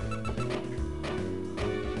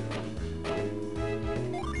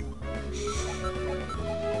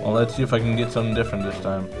 Well, let's see if I can get something different this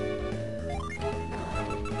time.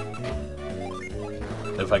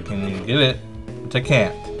 If I can even get it, which I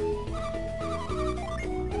can't.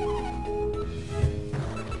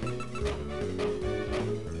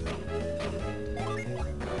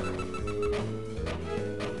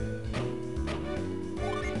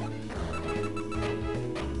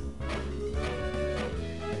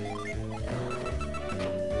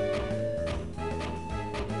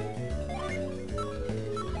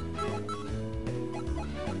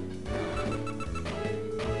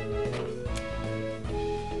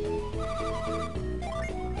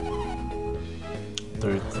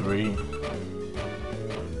 Three.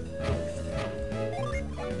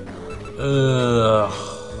 Ugh.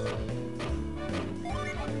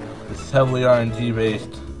 It's heavily RNG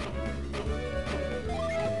based.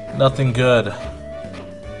 Nothing good.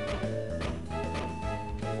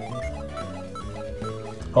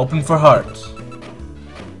 Hoping for hearts.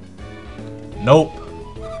 Nope.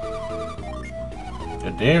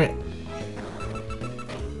 God damn it.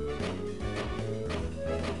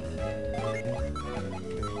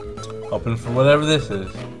 Hoping for whatever this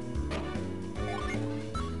is.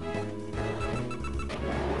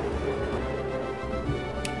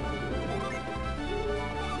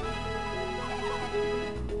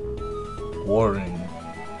 Warring.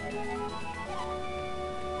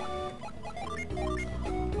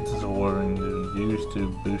 This is a warring used to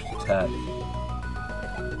boost attack.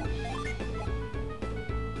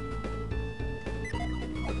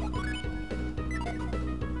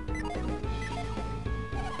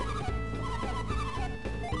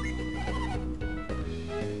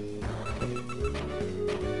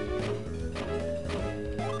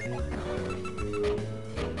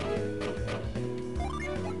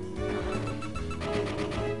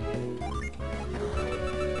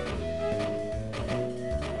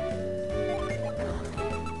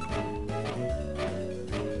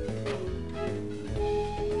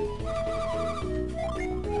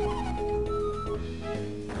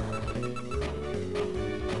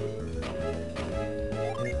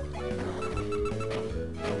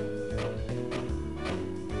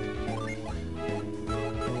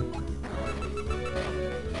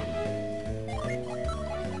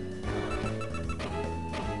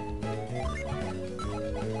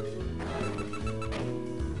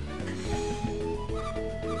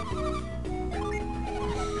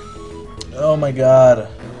 Oh my god.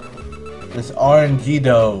 This RNG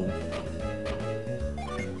dough.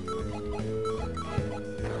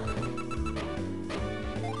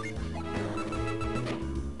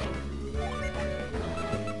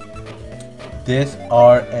 This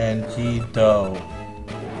RNG dough.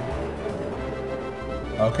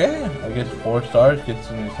 Okay, I guess 4 stars gets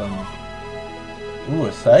me some. Ooh,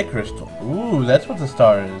 a Psy Crystal. Ooh, that's what the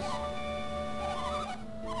star is.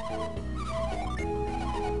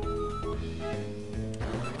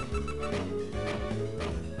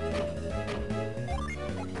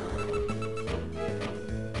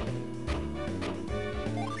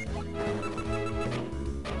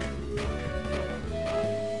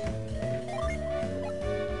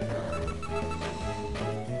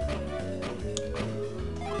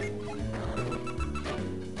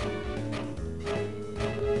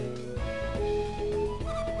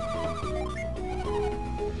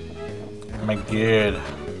 My god.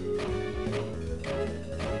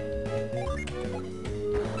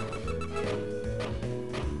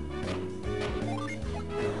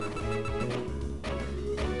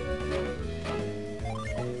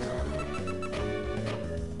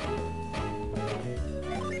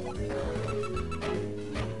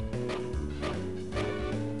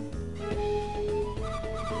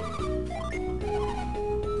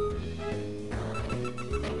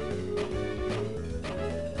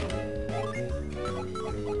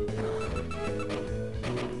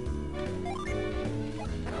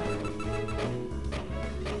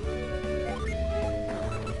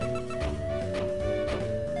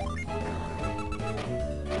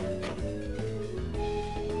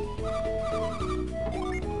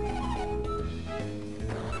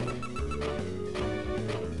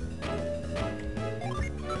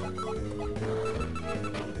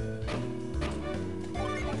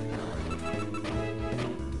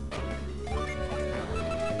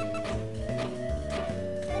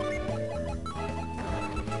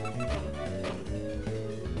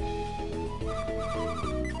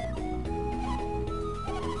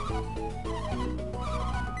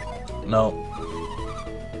 No.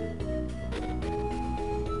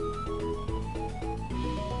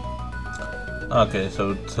 Okay,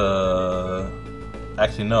 so to...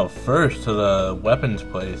 Actually, no. First to the weapons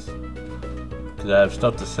place. Because I have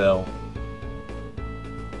stuff to sell.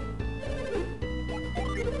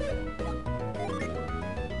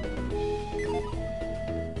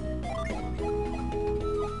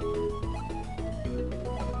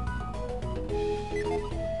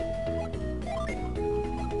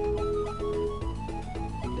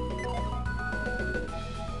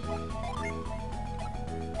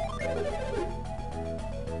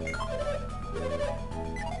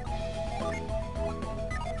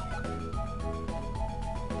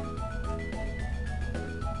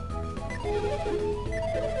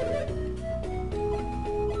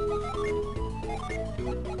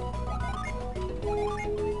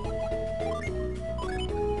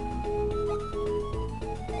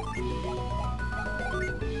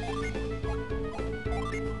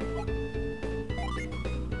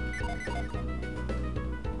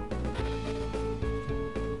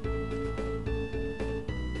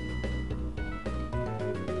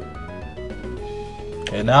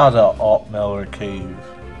 Okay, now the Altmeller Cave.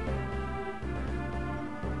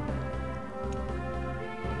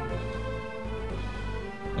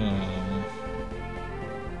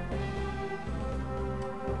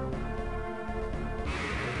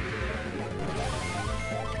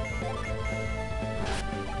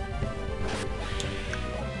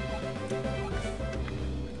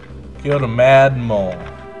 Kill the Mad Mole.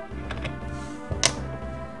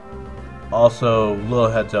 Also, little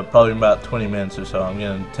heads up, probably in about 20 minutes or so, I'm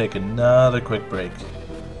gonna take another quick break.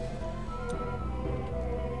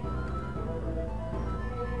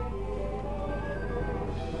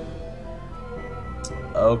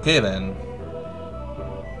 Okay then.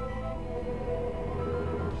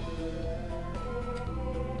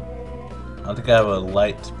 I don't think I have a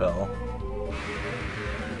light spell.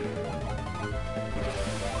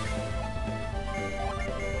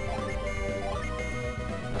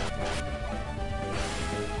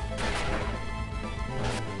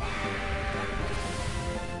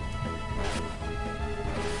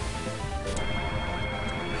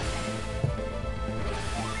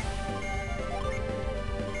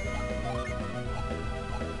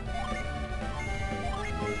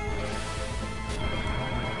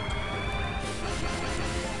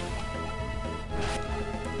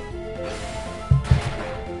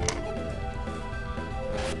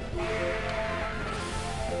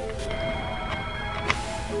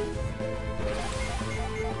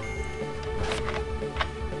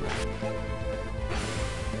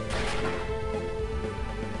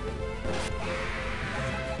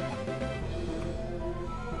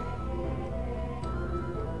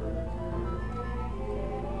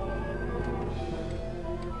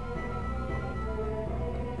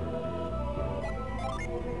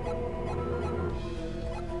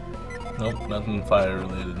 Nope, nothing fire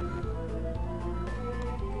related.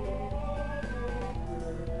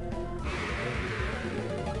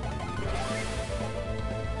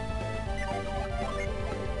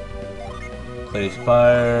 Place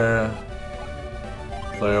fire.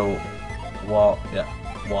 Flare wall. Yeah,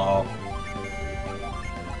 wall.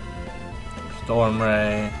 Storm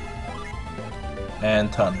ray.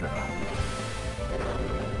 And tundra.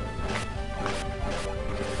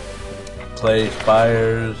 Place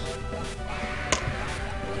fires.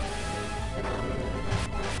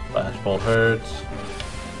 Flashball hurts.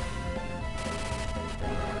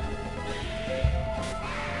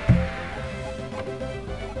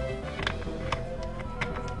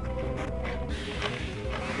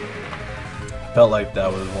 Felt like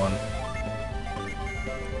that was one.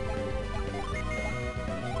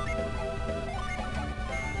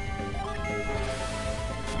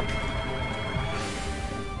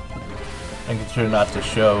 Making sure not to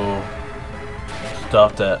show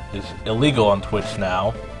stuff that is illegal on Twitch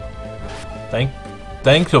now.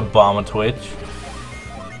 Thanks, Obama Twitch.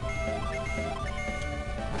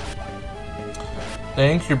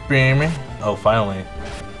 Thanks, your baby. Oh, finally.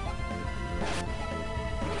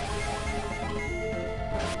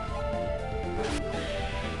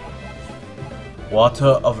 Water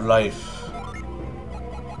of life.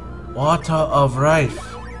 Water of life.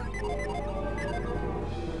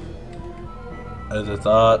 As I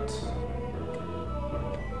thought.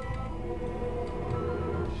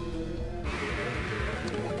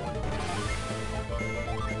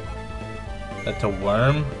 That's a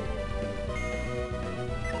worm?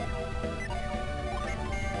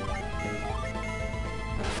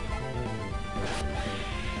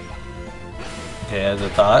 Okay, as I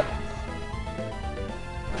thought.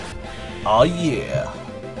 Oh yeah.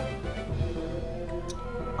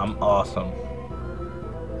 I'm awesome.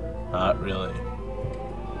 Not really.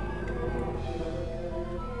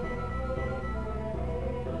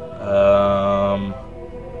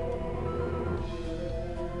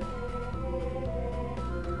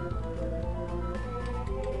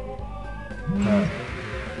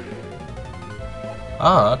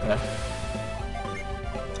 Ah, okay.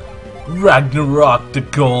 Ragnarok the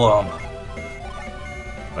Golem.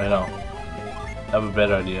 Wait, no. I have a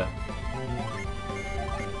better idea.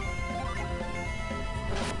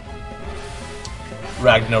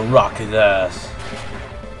 Ragnarok his ass.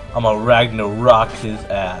 I'm gonna Ragnarok his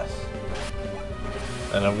ass.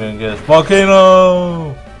 And I'm gonna get his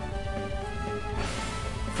volcano!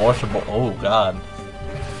 Forcible. Oh, God.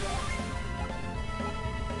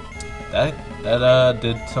 That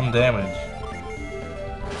did some damage.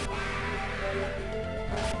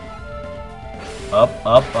 Up.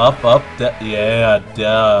 Yeah,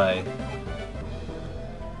 die.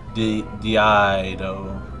 Die,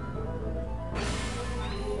 though.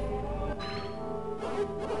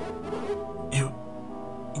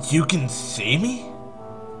 You can see me?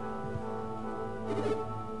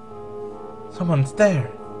 Someone's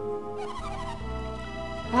there.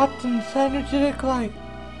 Captain Synergetic Light.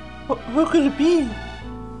 Who could it be?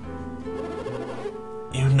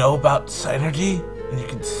 You know about Synergy? And you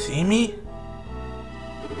can see me?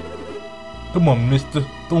 Come on, mister.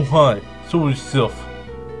 Don't hide. Show yourself.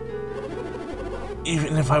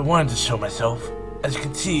 Even if I wanted to show myself, as you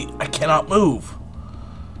can see, I cannot move.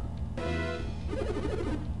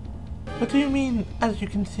 What do you mean, as you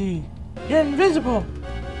can see? You're invisible!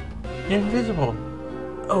 You're invisible.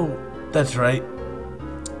 Oh, that's right.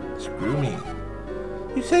 Screw me.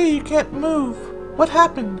 You say you can't move. What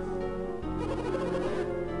happened?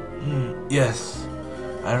 Yes.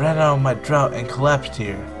 I ran out of my drought and collapsed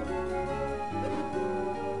here.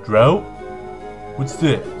 Drought? What's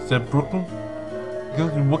that? Is that Brooklyn?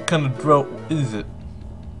 What kind of drought is it?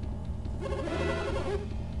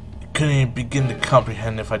 Couldn't even begin to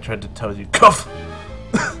comprehend if I tried to tell you. Cough!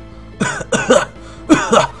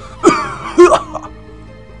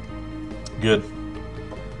 Good.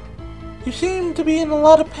 You seem to be in a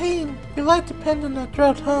lot of pain. Your life depends on that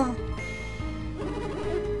drought, huh?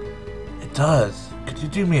 It does. Could you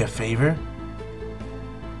do me a favor?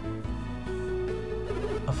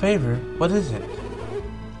 A favor? What is it?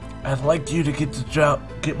 I'd like you to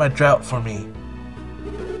get my drought for me.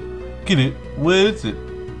 Get it? What is it?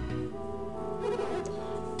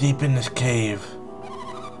 Deep in this cave.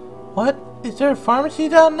 What? Is there a pharmacy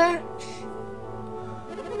down there?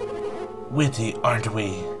 Witty, aren't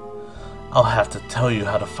we? I'll have to tell you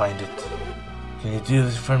how to find it. Can you do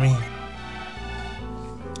this for me?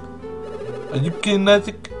 Are you kidding,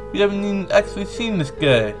 Isaac? We haven't even actually seen this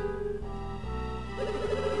guy.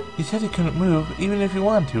 He said he couldn't move, even if he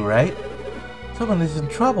wanted to, right? Someone is in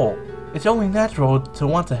trouble. It's only natural to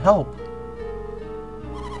want to help.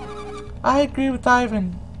 I agree with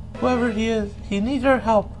Ivan. Whoever he is, he needs our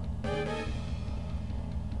help.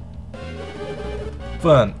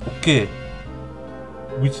 Fine, okay.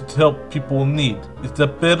 We should help people in need. Is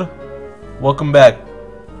that better? Welcome back,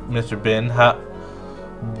 Mr. Ben.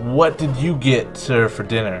 What did you get, sir, for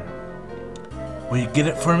dinner? Will you get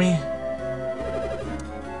it for me?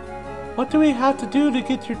 What do we have to do to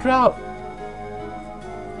get your drought?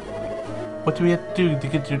 What do we have to do to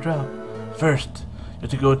get your drought? First, you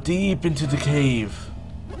have to go deep into the cave.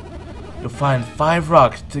 You'll find 5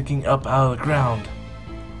 rocks sticking up out of the ground.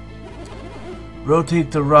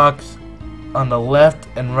 Rotate the rocks on the left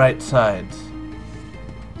and right sides.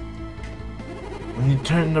 When you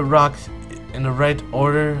turn the rocks in the right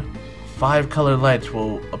order, 5 color lights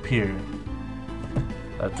will appear.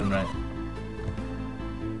 Left and right.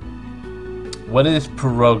 What is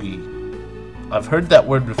pierogi? I've heard that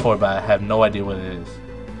word before, but I have no idea what it is.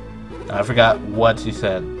 I forgot what he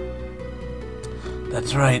said.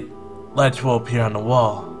 That's right. Lights will appear on the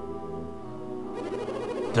wall.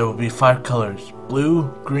 There will be 5 colors: blue,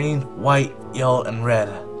 green, white, yellow, and red.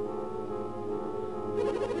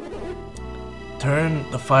 Turn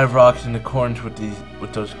the 5 rocks in accordance with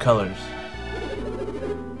those colors.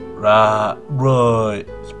 Right.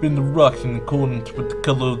 Spin the rocks in accordance with the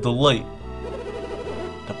color of the light.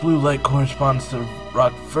 The blue light corresponds to the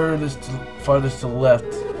rock farthest to the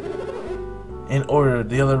left. In order,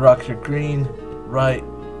 the other rocks are green,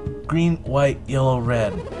 white, yellow,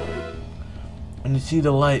 red. When you see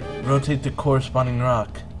the light, rotate the corresponding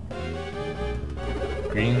rock.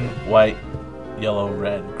 Green, white, yellow,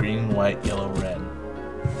 red. Green, white, yellow, red.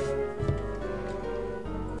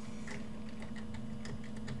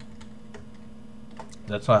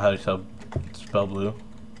 That's not how you spell blue.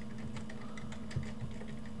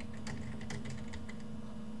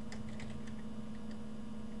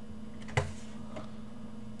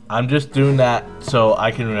 I'm just doing that so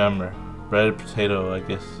I can remember. Breaded potato, I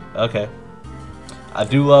guess. Okay. I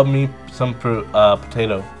do love me some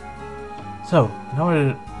potato. So,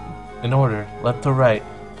 in order, left to right,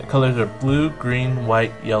 the colors are blue, green,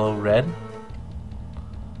 white, yellow, red.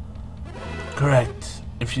 Correct.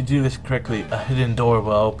 If you do this correctly, a hidden door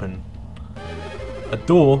will open. A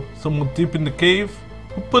door? Someone deep in the cave?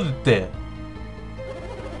 Who put it there?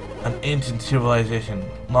 An ancient civilization,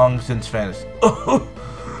 long since vanished. Oh,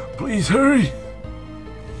 please hurry!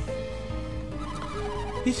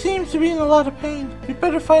 He seems to be in a lot of pain. We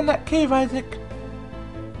better find that cave, Isaac.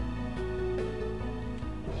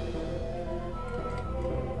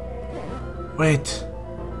 Wait.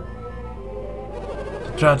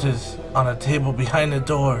 The draught is on a table behind the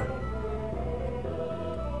door.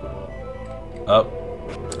 Up.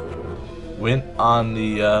 Went on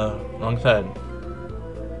the wrong side.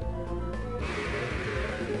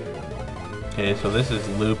 Okay, so this is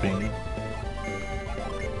looping.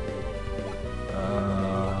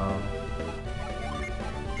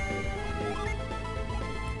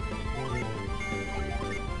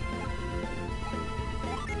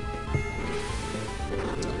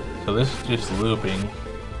 So this is just looping.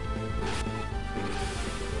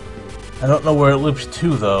 I don't know where it loops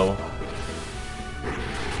to though.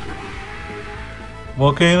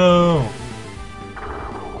 Volcano!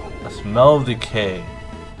 A smell of decay.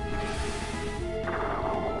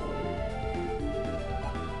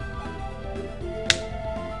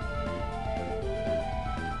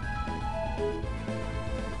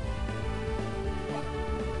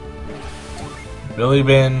 Billy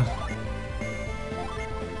Bin.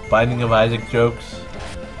 Binding of Isaac jokes.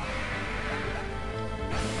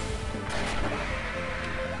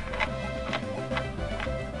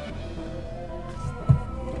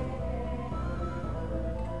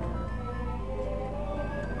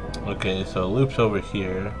 Okay, so it loops over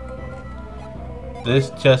here. This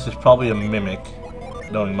chest is probably a mimic,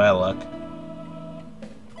 knowing my luck.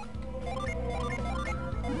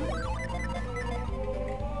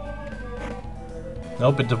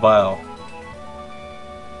 Nope, it's a vial.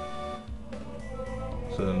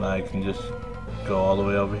 So then I can just go all the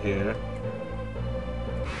way over here.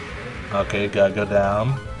 Okay, gotta go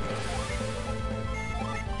down.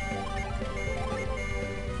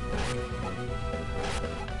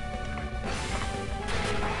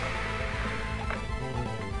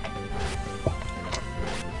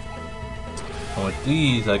 And with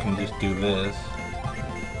these, I can just do this.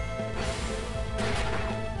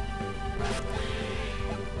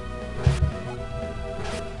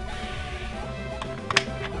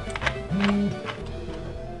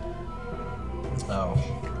 Oh.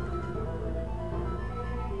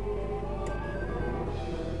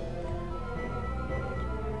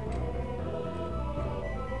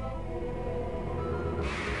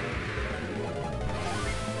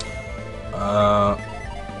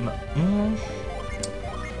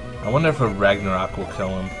 I wonder if a Ragnarok will kill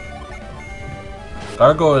him.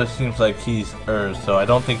 Gargoyle seems like he's Earth, so I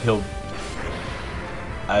don't think he'll...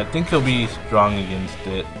 I think he'll be strong against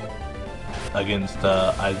it. Against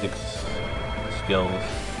Isaac's skills.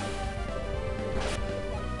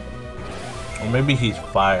 Or maybe he's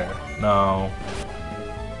fire. No.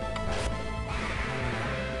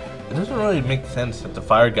 It doesn't really make sense that the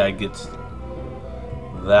fire guy gets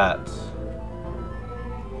that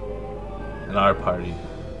in our party.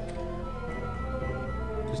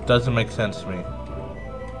 Just doesn't make sense to me.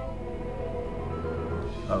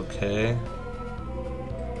 Okay.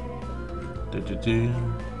 Do.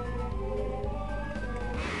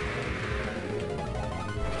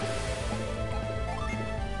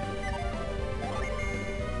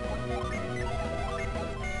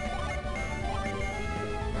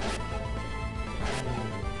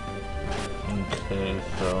 Okay,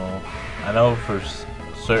 so I know for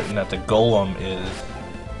certain that the golem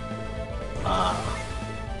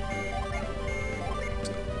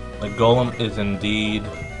is indeed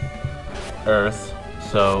Earth,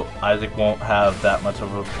 so Isaac won't have that much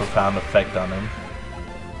of a profound effect on him.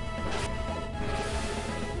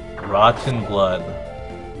 Rotten blood.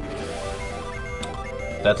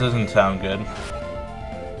 That doesn't sound good.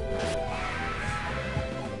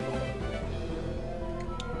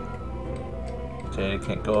 Okay,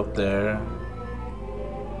 can't go up there.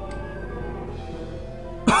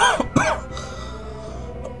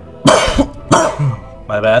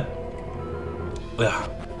 My bad. Yeah.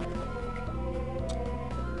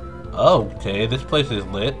 Oh, okay, this place is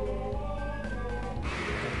lit.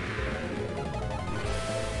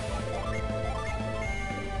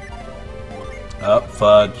 Oh,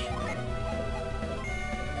 fudge.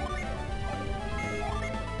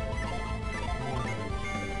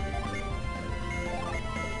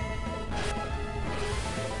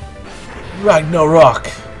 Ragnarok.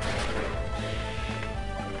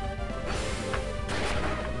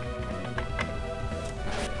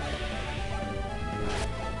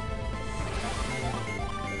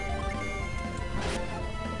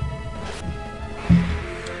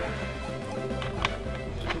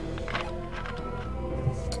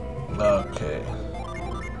 Okay.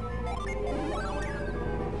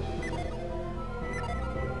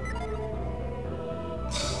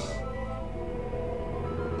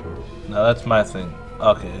 Now that's my thing.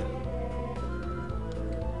 Okay.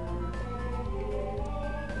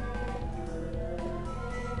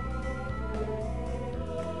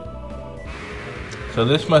 So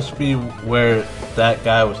this must be where that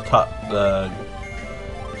guy was the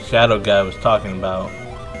shadow guy was talking about.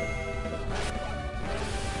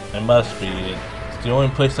 It must be. It's the only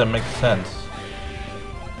place that makes sense.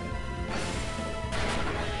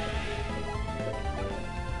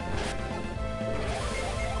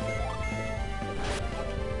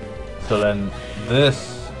 So then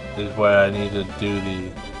this is where I need to do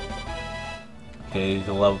the... Okay, he's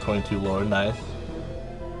a level 22 lord, nice.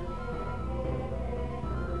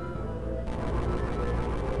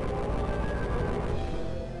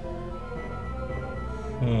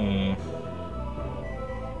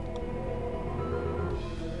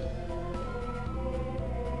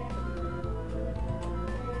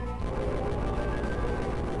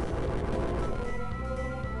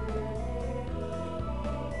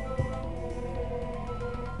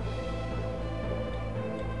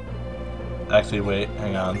 Actually, wait,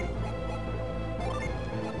 hang on.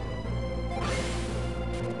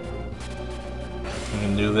 We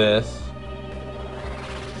can do this.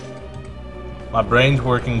 My brain's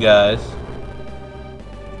working, guys.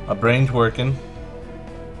 My brain's working.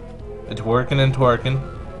 It's working and twerking.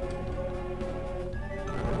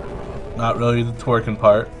 Not really the twerking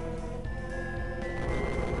part.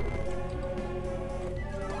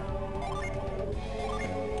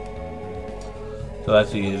 So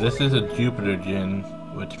let's see, this is a Jupiter Djinn,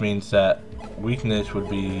 which means that weakness would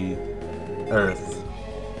be Earth.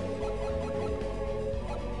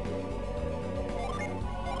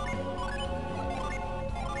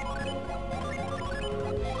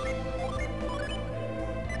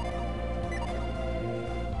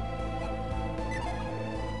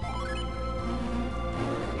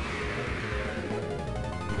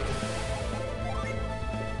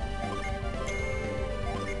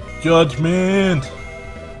 Judgment!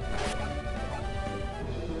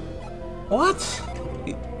 What?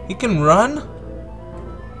 He can run?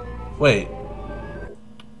 Wait.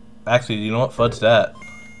 Actually, you know what? Fudge that.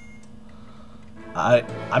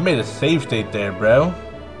 I made a save state there, bro.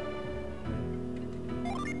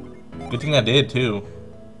 Good thing I did, too.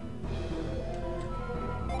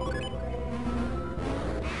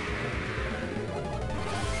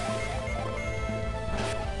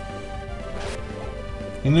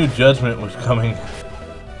 He knew Judgment was coming.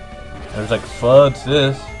 I was like, fudge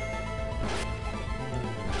this.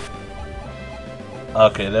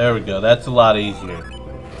 Okay, there we go. That's a lot easier.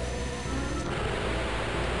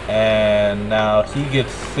 And now he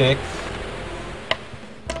gets 6.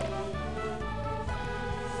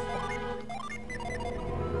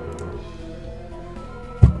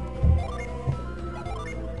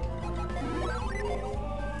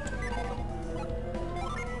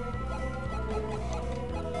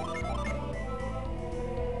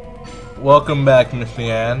 Welcome back, Miss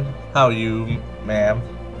Leanne. How are you, ma'am?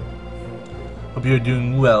 Hope you're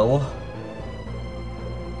doing well.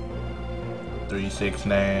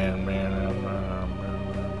 369.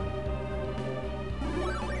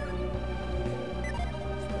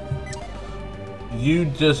 You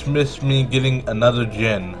just missed me getting another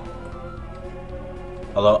gin.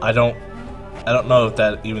 Although I don't know if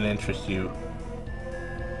that even interests you.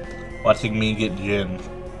 Watching me get gin.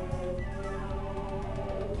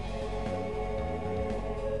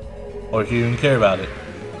 Or if you even care about it.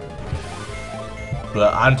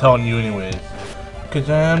 But I'm telling you anyways. 'Cause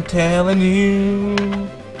I'm telling you,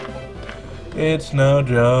 it's no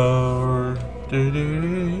joke.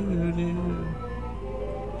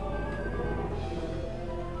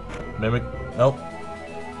 Mimic, nope.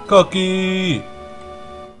 Cookie!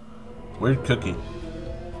 Weird cookie.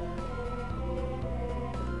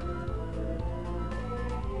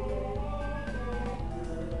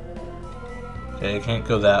 Okay, I can't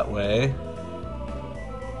go that way.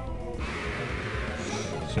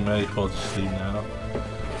 She might be supposed to sleep now.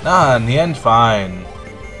 Nah, in the end's fine.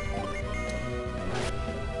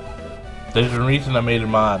 There's a reason I made a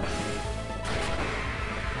mod.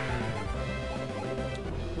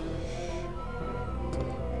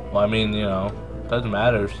 Well, I mean, you know, doesn't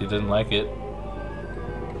matter if she doesn't like it.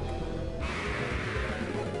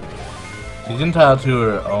 She's entitled to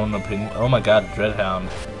her own opinion. Oh my god, Dreadhound.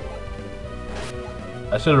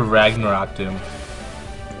 I should have Ragnaroked him.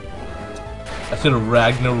 I should have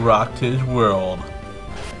Ragnaroked his world.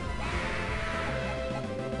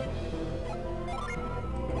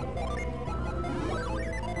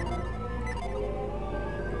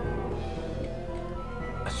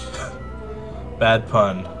 Bad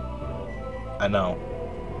pun. I know.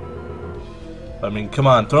 I mean, come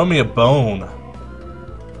on, throw me a bone.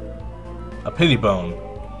 A pity bone.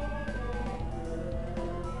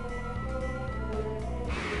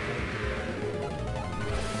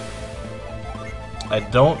 I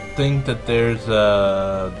don't think that there's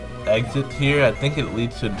a exit here. I think it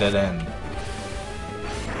leads to a dead end.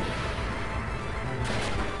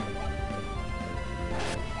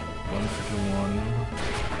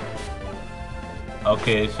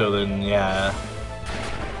 Okay, so then, yeah.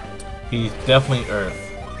 He's definitely Earth.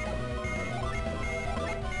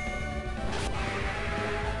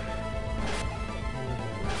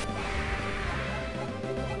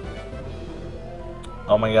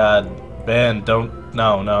 Oh my god. Ben, don't.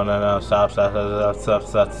 No. Stop.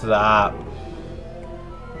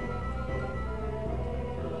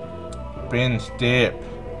 Ben, stop.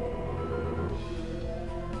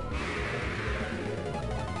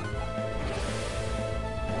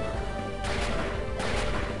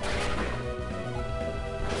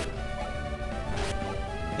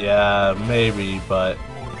 Yeah, maybe, but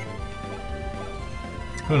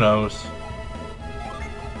who knows?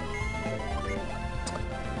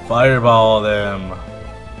 Fireball them.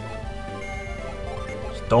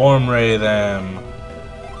 Storm ray them.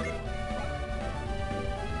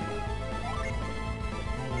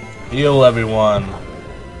 Heal everyone.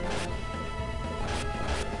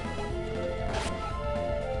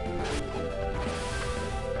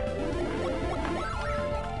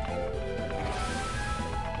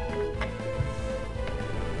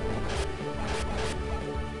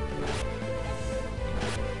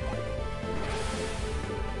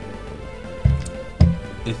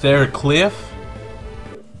 Is there a cliff?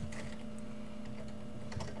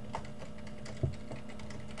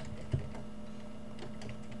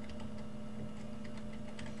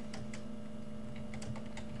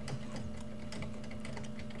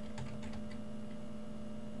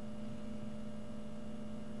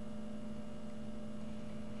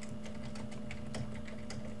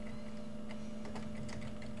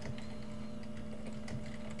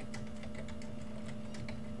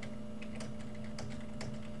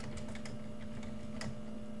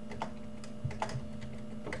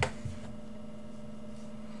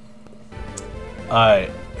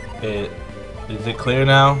 Alright, is it clear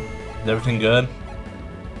now? Is everything good?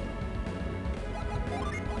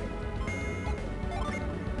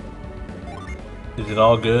 Is it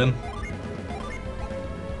all good?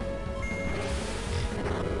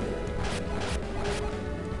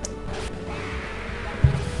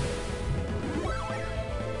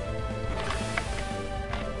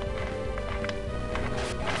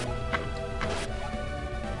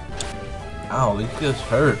 Ow, this just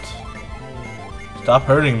hurts. Stop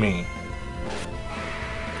hurting me.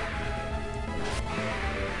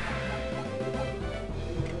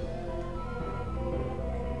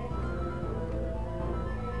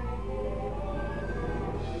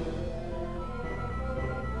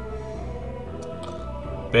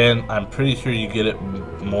 Ben, I'm pretty sure you get it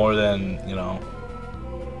more than, you know.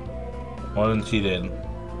 More than she did.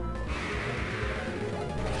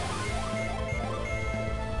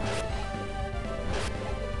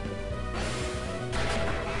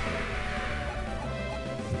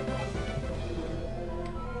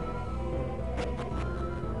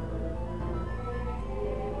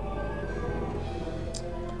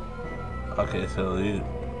 Okay, so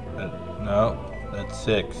no, that's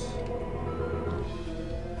 6.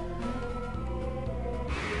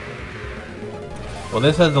 Well,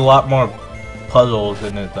 this has a lot more puzzles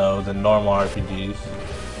in it though than normal RPGs,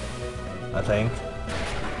 I think.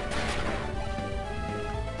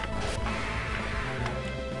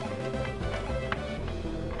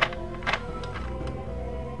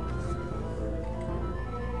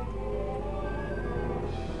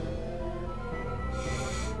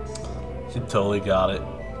 She totally got it.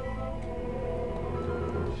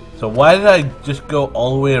 So why did I just go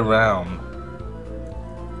all the way around?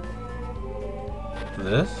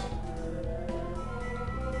 This?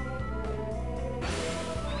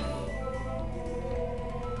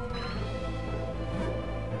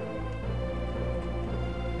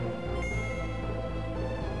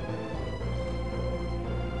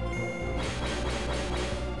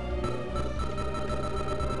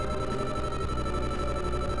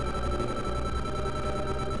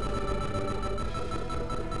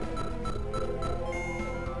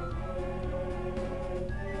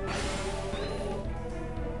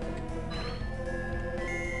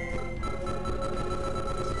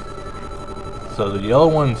 So the yellow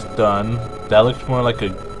one's done. That looks more like a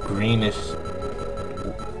greenish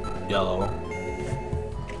yellow.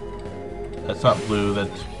 That's not blue,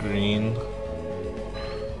 that's green.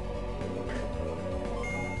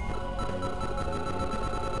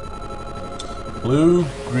 Blue,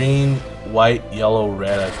 green, white, yellow,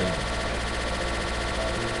 red, I think.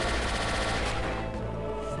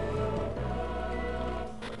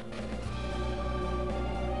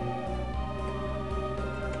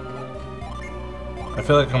 I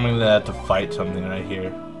feel like I'm gonna have to fight something right here.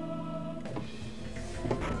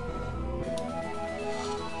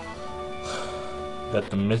 Got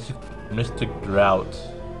the mystic drought.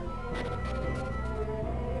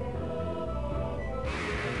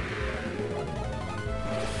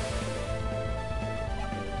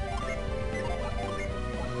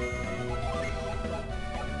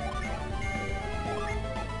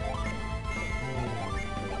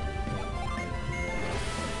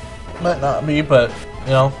 Might not be, but you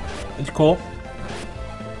know, it's cool.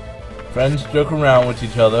 Friends joke around with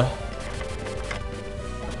each other.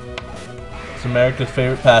 It's America's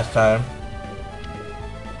favorite pastime.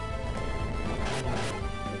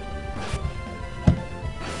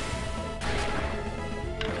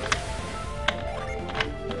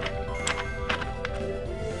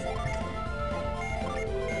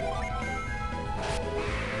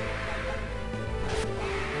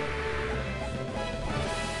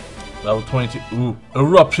 Level 22. Ooh,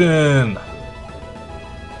 eruption!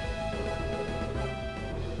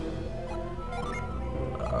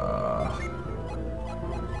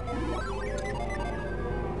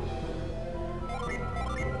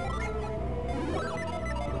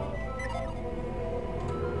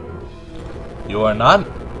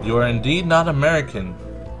 You are indeed not American.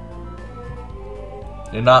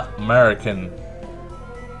 You're not American.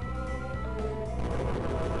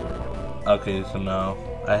 Okay, so no.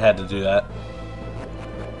 I had to do that.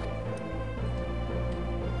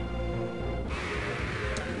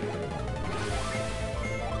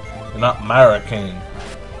 You're not American.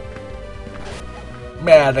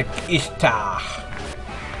 Americista.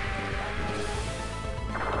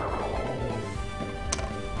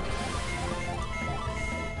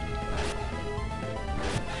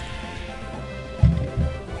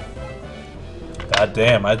 God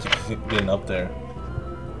damn, I just keep getting up there.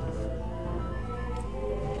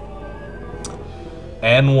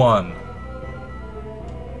 And 1.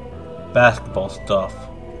 Basketball stuff.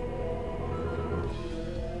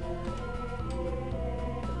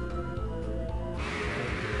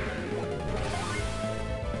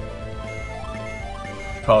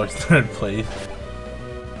 Probably 3rd place.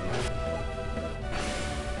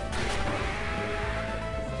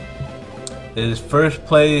 Is 1st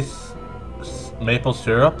place maple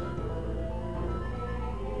syrup?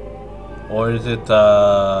 Or is it,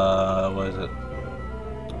 what is it?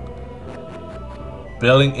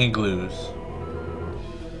 Building igloos.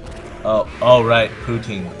 Oh right,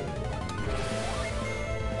 poutine.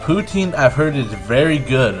 Poutine, I've heard, is very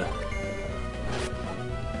good.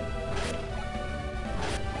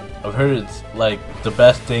 I've heard it's like the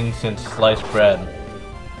best thing since sliced bread.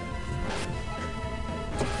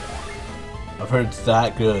 I've heard it's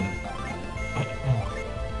that good.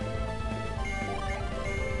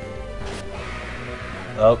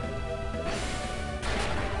 Oh.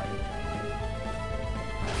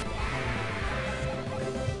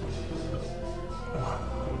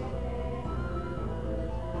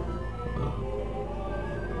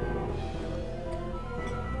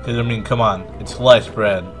 Because, I mean, come on. It's sliced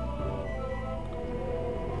bread.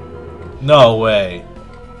 No way.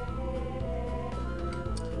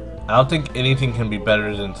 I don't think anything can be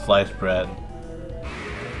better than sliced bread.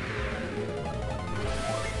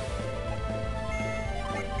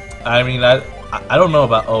 I mean, I don't know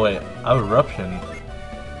about... Oh, wait. I have eruption.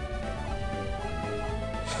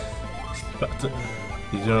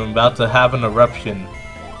 He's about to have an eruption.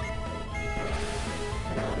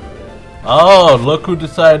 Oh, look who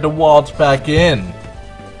decided to waltz back in.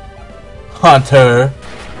 Hunter.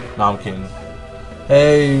 No, I'm kidding.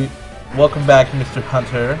 Hey, welcome back, Mr.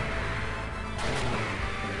 Hunter.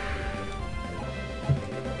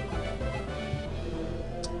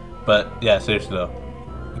 But, yeah, seriously though.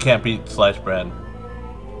 You can't beat sliced bread.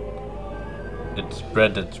 It's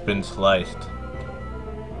bread that's been sliced.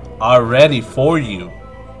 Already for you.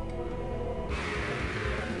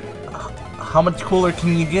 How much cooler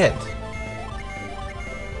can you get?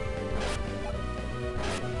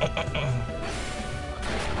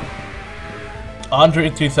 Andre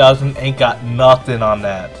 3000 ain't got nothing on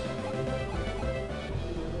that.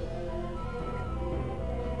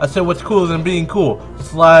 I said, what's cooler than being cool?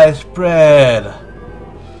 Sliced bread.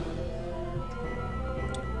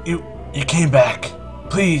 You came back.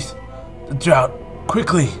 Please, the drought,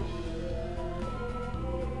 quickly.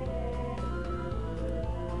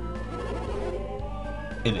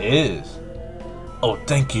 It is. Oh,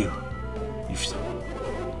 thank you. You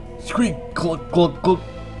squeak, glug, glug, glug,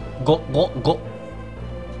 glug, glug, glug.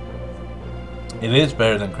 It is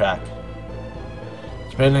better than crack.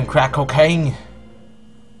 It's better than crack cocaine.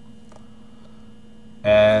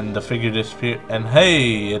 And the figure disappeared. And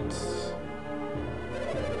hey, it's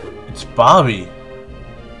Bobby.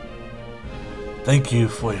 Thank you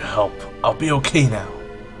for your help. I'll be okay now.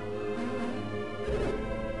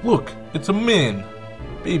 Look, it's a man.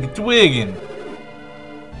 Baby Twiggin.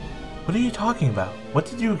 What are you talking about? What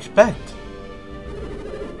did you expect?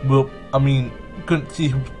 Well, I mean, you couldn't see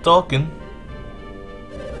who was talking.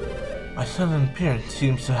 My sudden appearance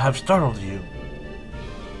seems to have startled you.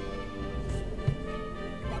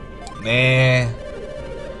 Nah.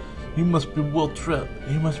 You must be well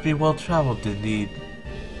traveled indeed.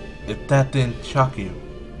 If that didn't shock you.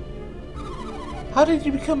 How did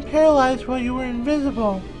you become paralyzed while you were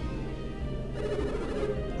invisible?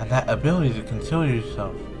 And that ability to conceal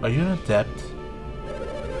yourself. Are you an adept?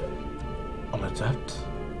 An adept?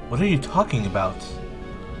 What are you talking about?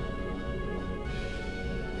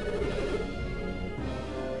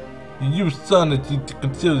 You used sanity to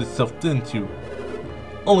conceal yourself, didn't you?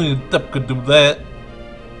 Only an adept could do that.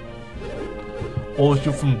 Or is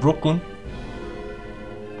you from Brooklyn?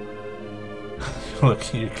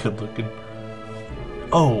 Look, you're good looking.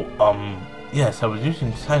 Oh, yes, I was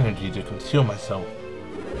using synergy to conceal myself.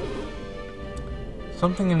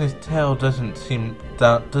 Something in his tail doesn't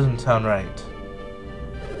sound right.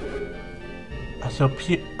 I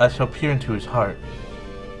shall peer into his heart.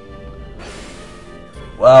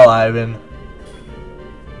 Well, Ivan.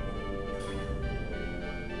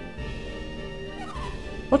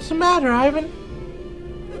 What's the matter, Ivan?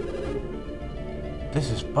 This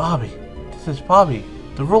is Bobby. This is Bobby,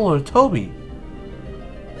 the ruler of Toby.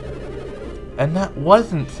 And that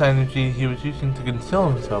wasn't synergy he was using to conceal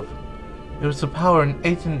himself. It was the power in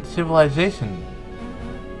ancient civilization.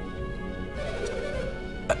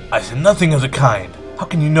 I said nothing of the kind. How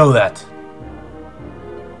can you know that?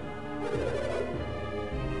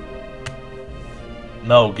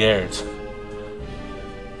 No, Garrett.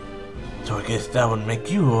 So I guess that would make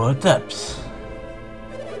you adepts.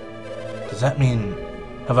 Does that mean,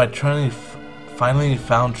 have I finally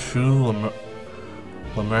found true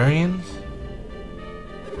Lemurians?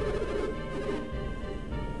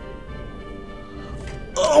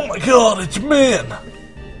 Oh my god, it's a man!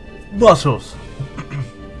 Muscles!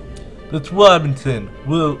 That's what I've been saying.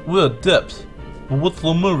 We're adepts. But what's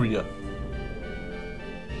Lemuria?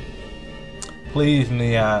 Please,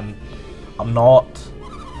 Neon. I'm not.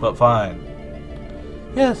 But fine.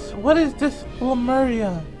 Yes, what is this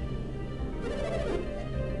Lemuria?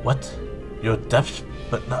 What? You're adepts,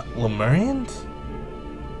 but not Lemurians?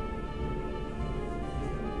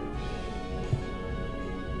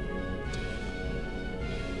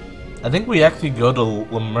 I think we actually go to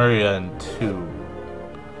Lemuria in 2.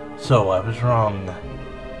 So I was wrong.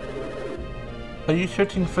 Are you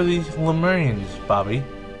searching for these Lemurians, Bobby?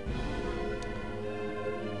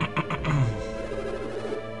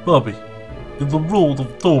 Bobby, is the rules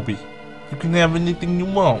of Toby. You can have anything you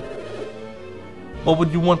want. What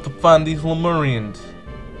would you want to find these Lemurians?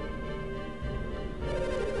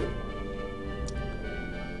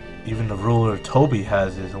 Even the ruler Toby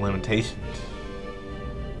has his limitations.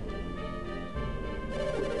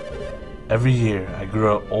 Every year I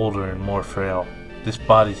grow older and more frail. This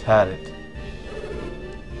body's had it.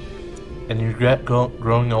 And you regret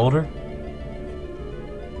growing older?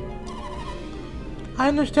 I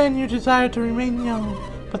understand your desire to remain young,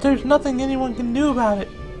 but there's nothing anyone can do about it.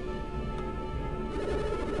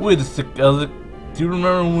 Wait a sec, Alec. Do you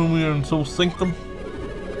remember when we were in Soul Sanctum?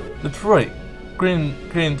 That's right.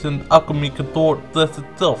 Grandson Alchemy Couture bless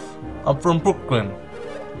itself. I'm from Brooklyn.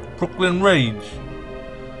 Brooklyn Rage.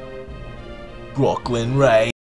 Brooklyn Rage.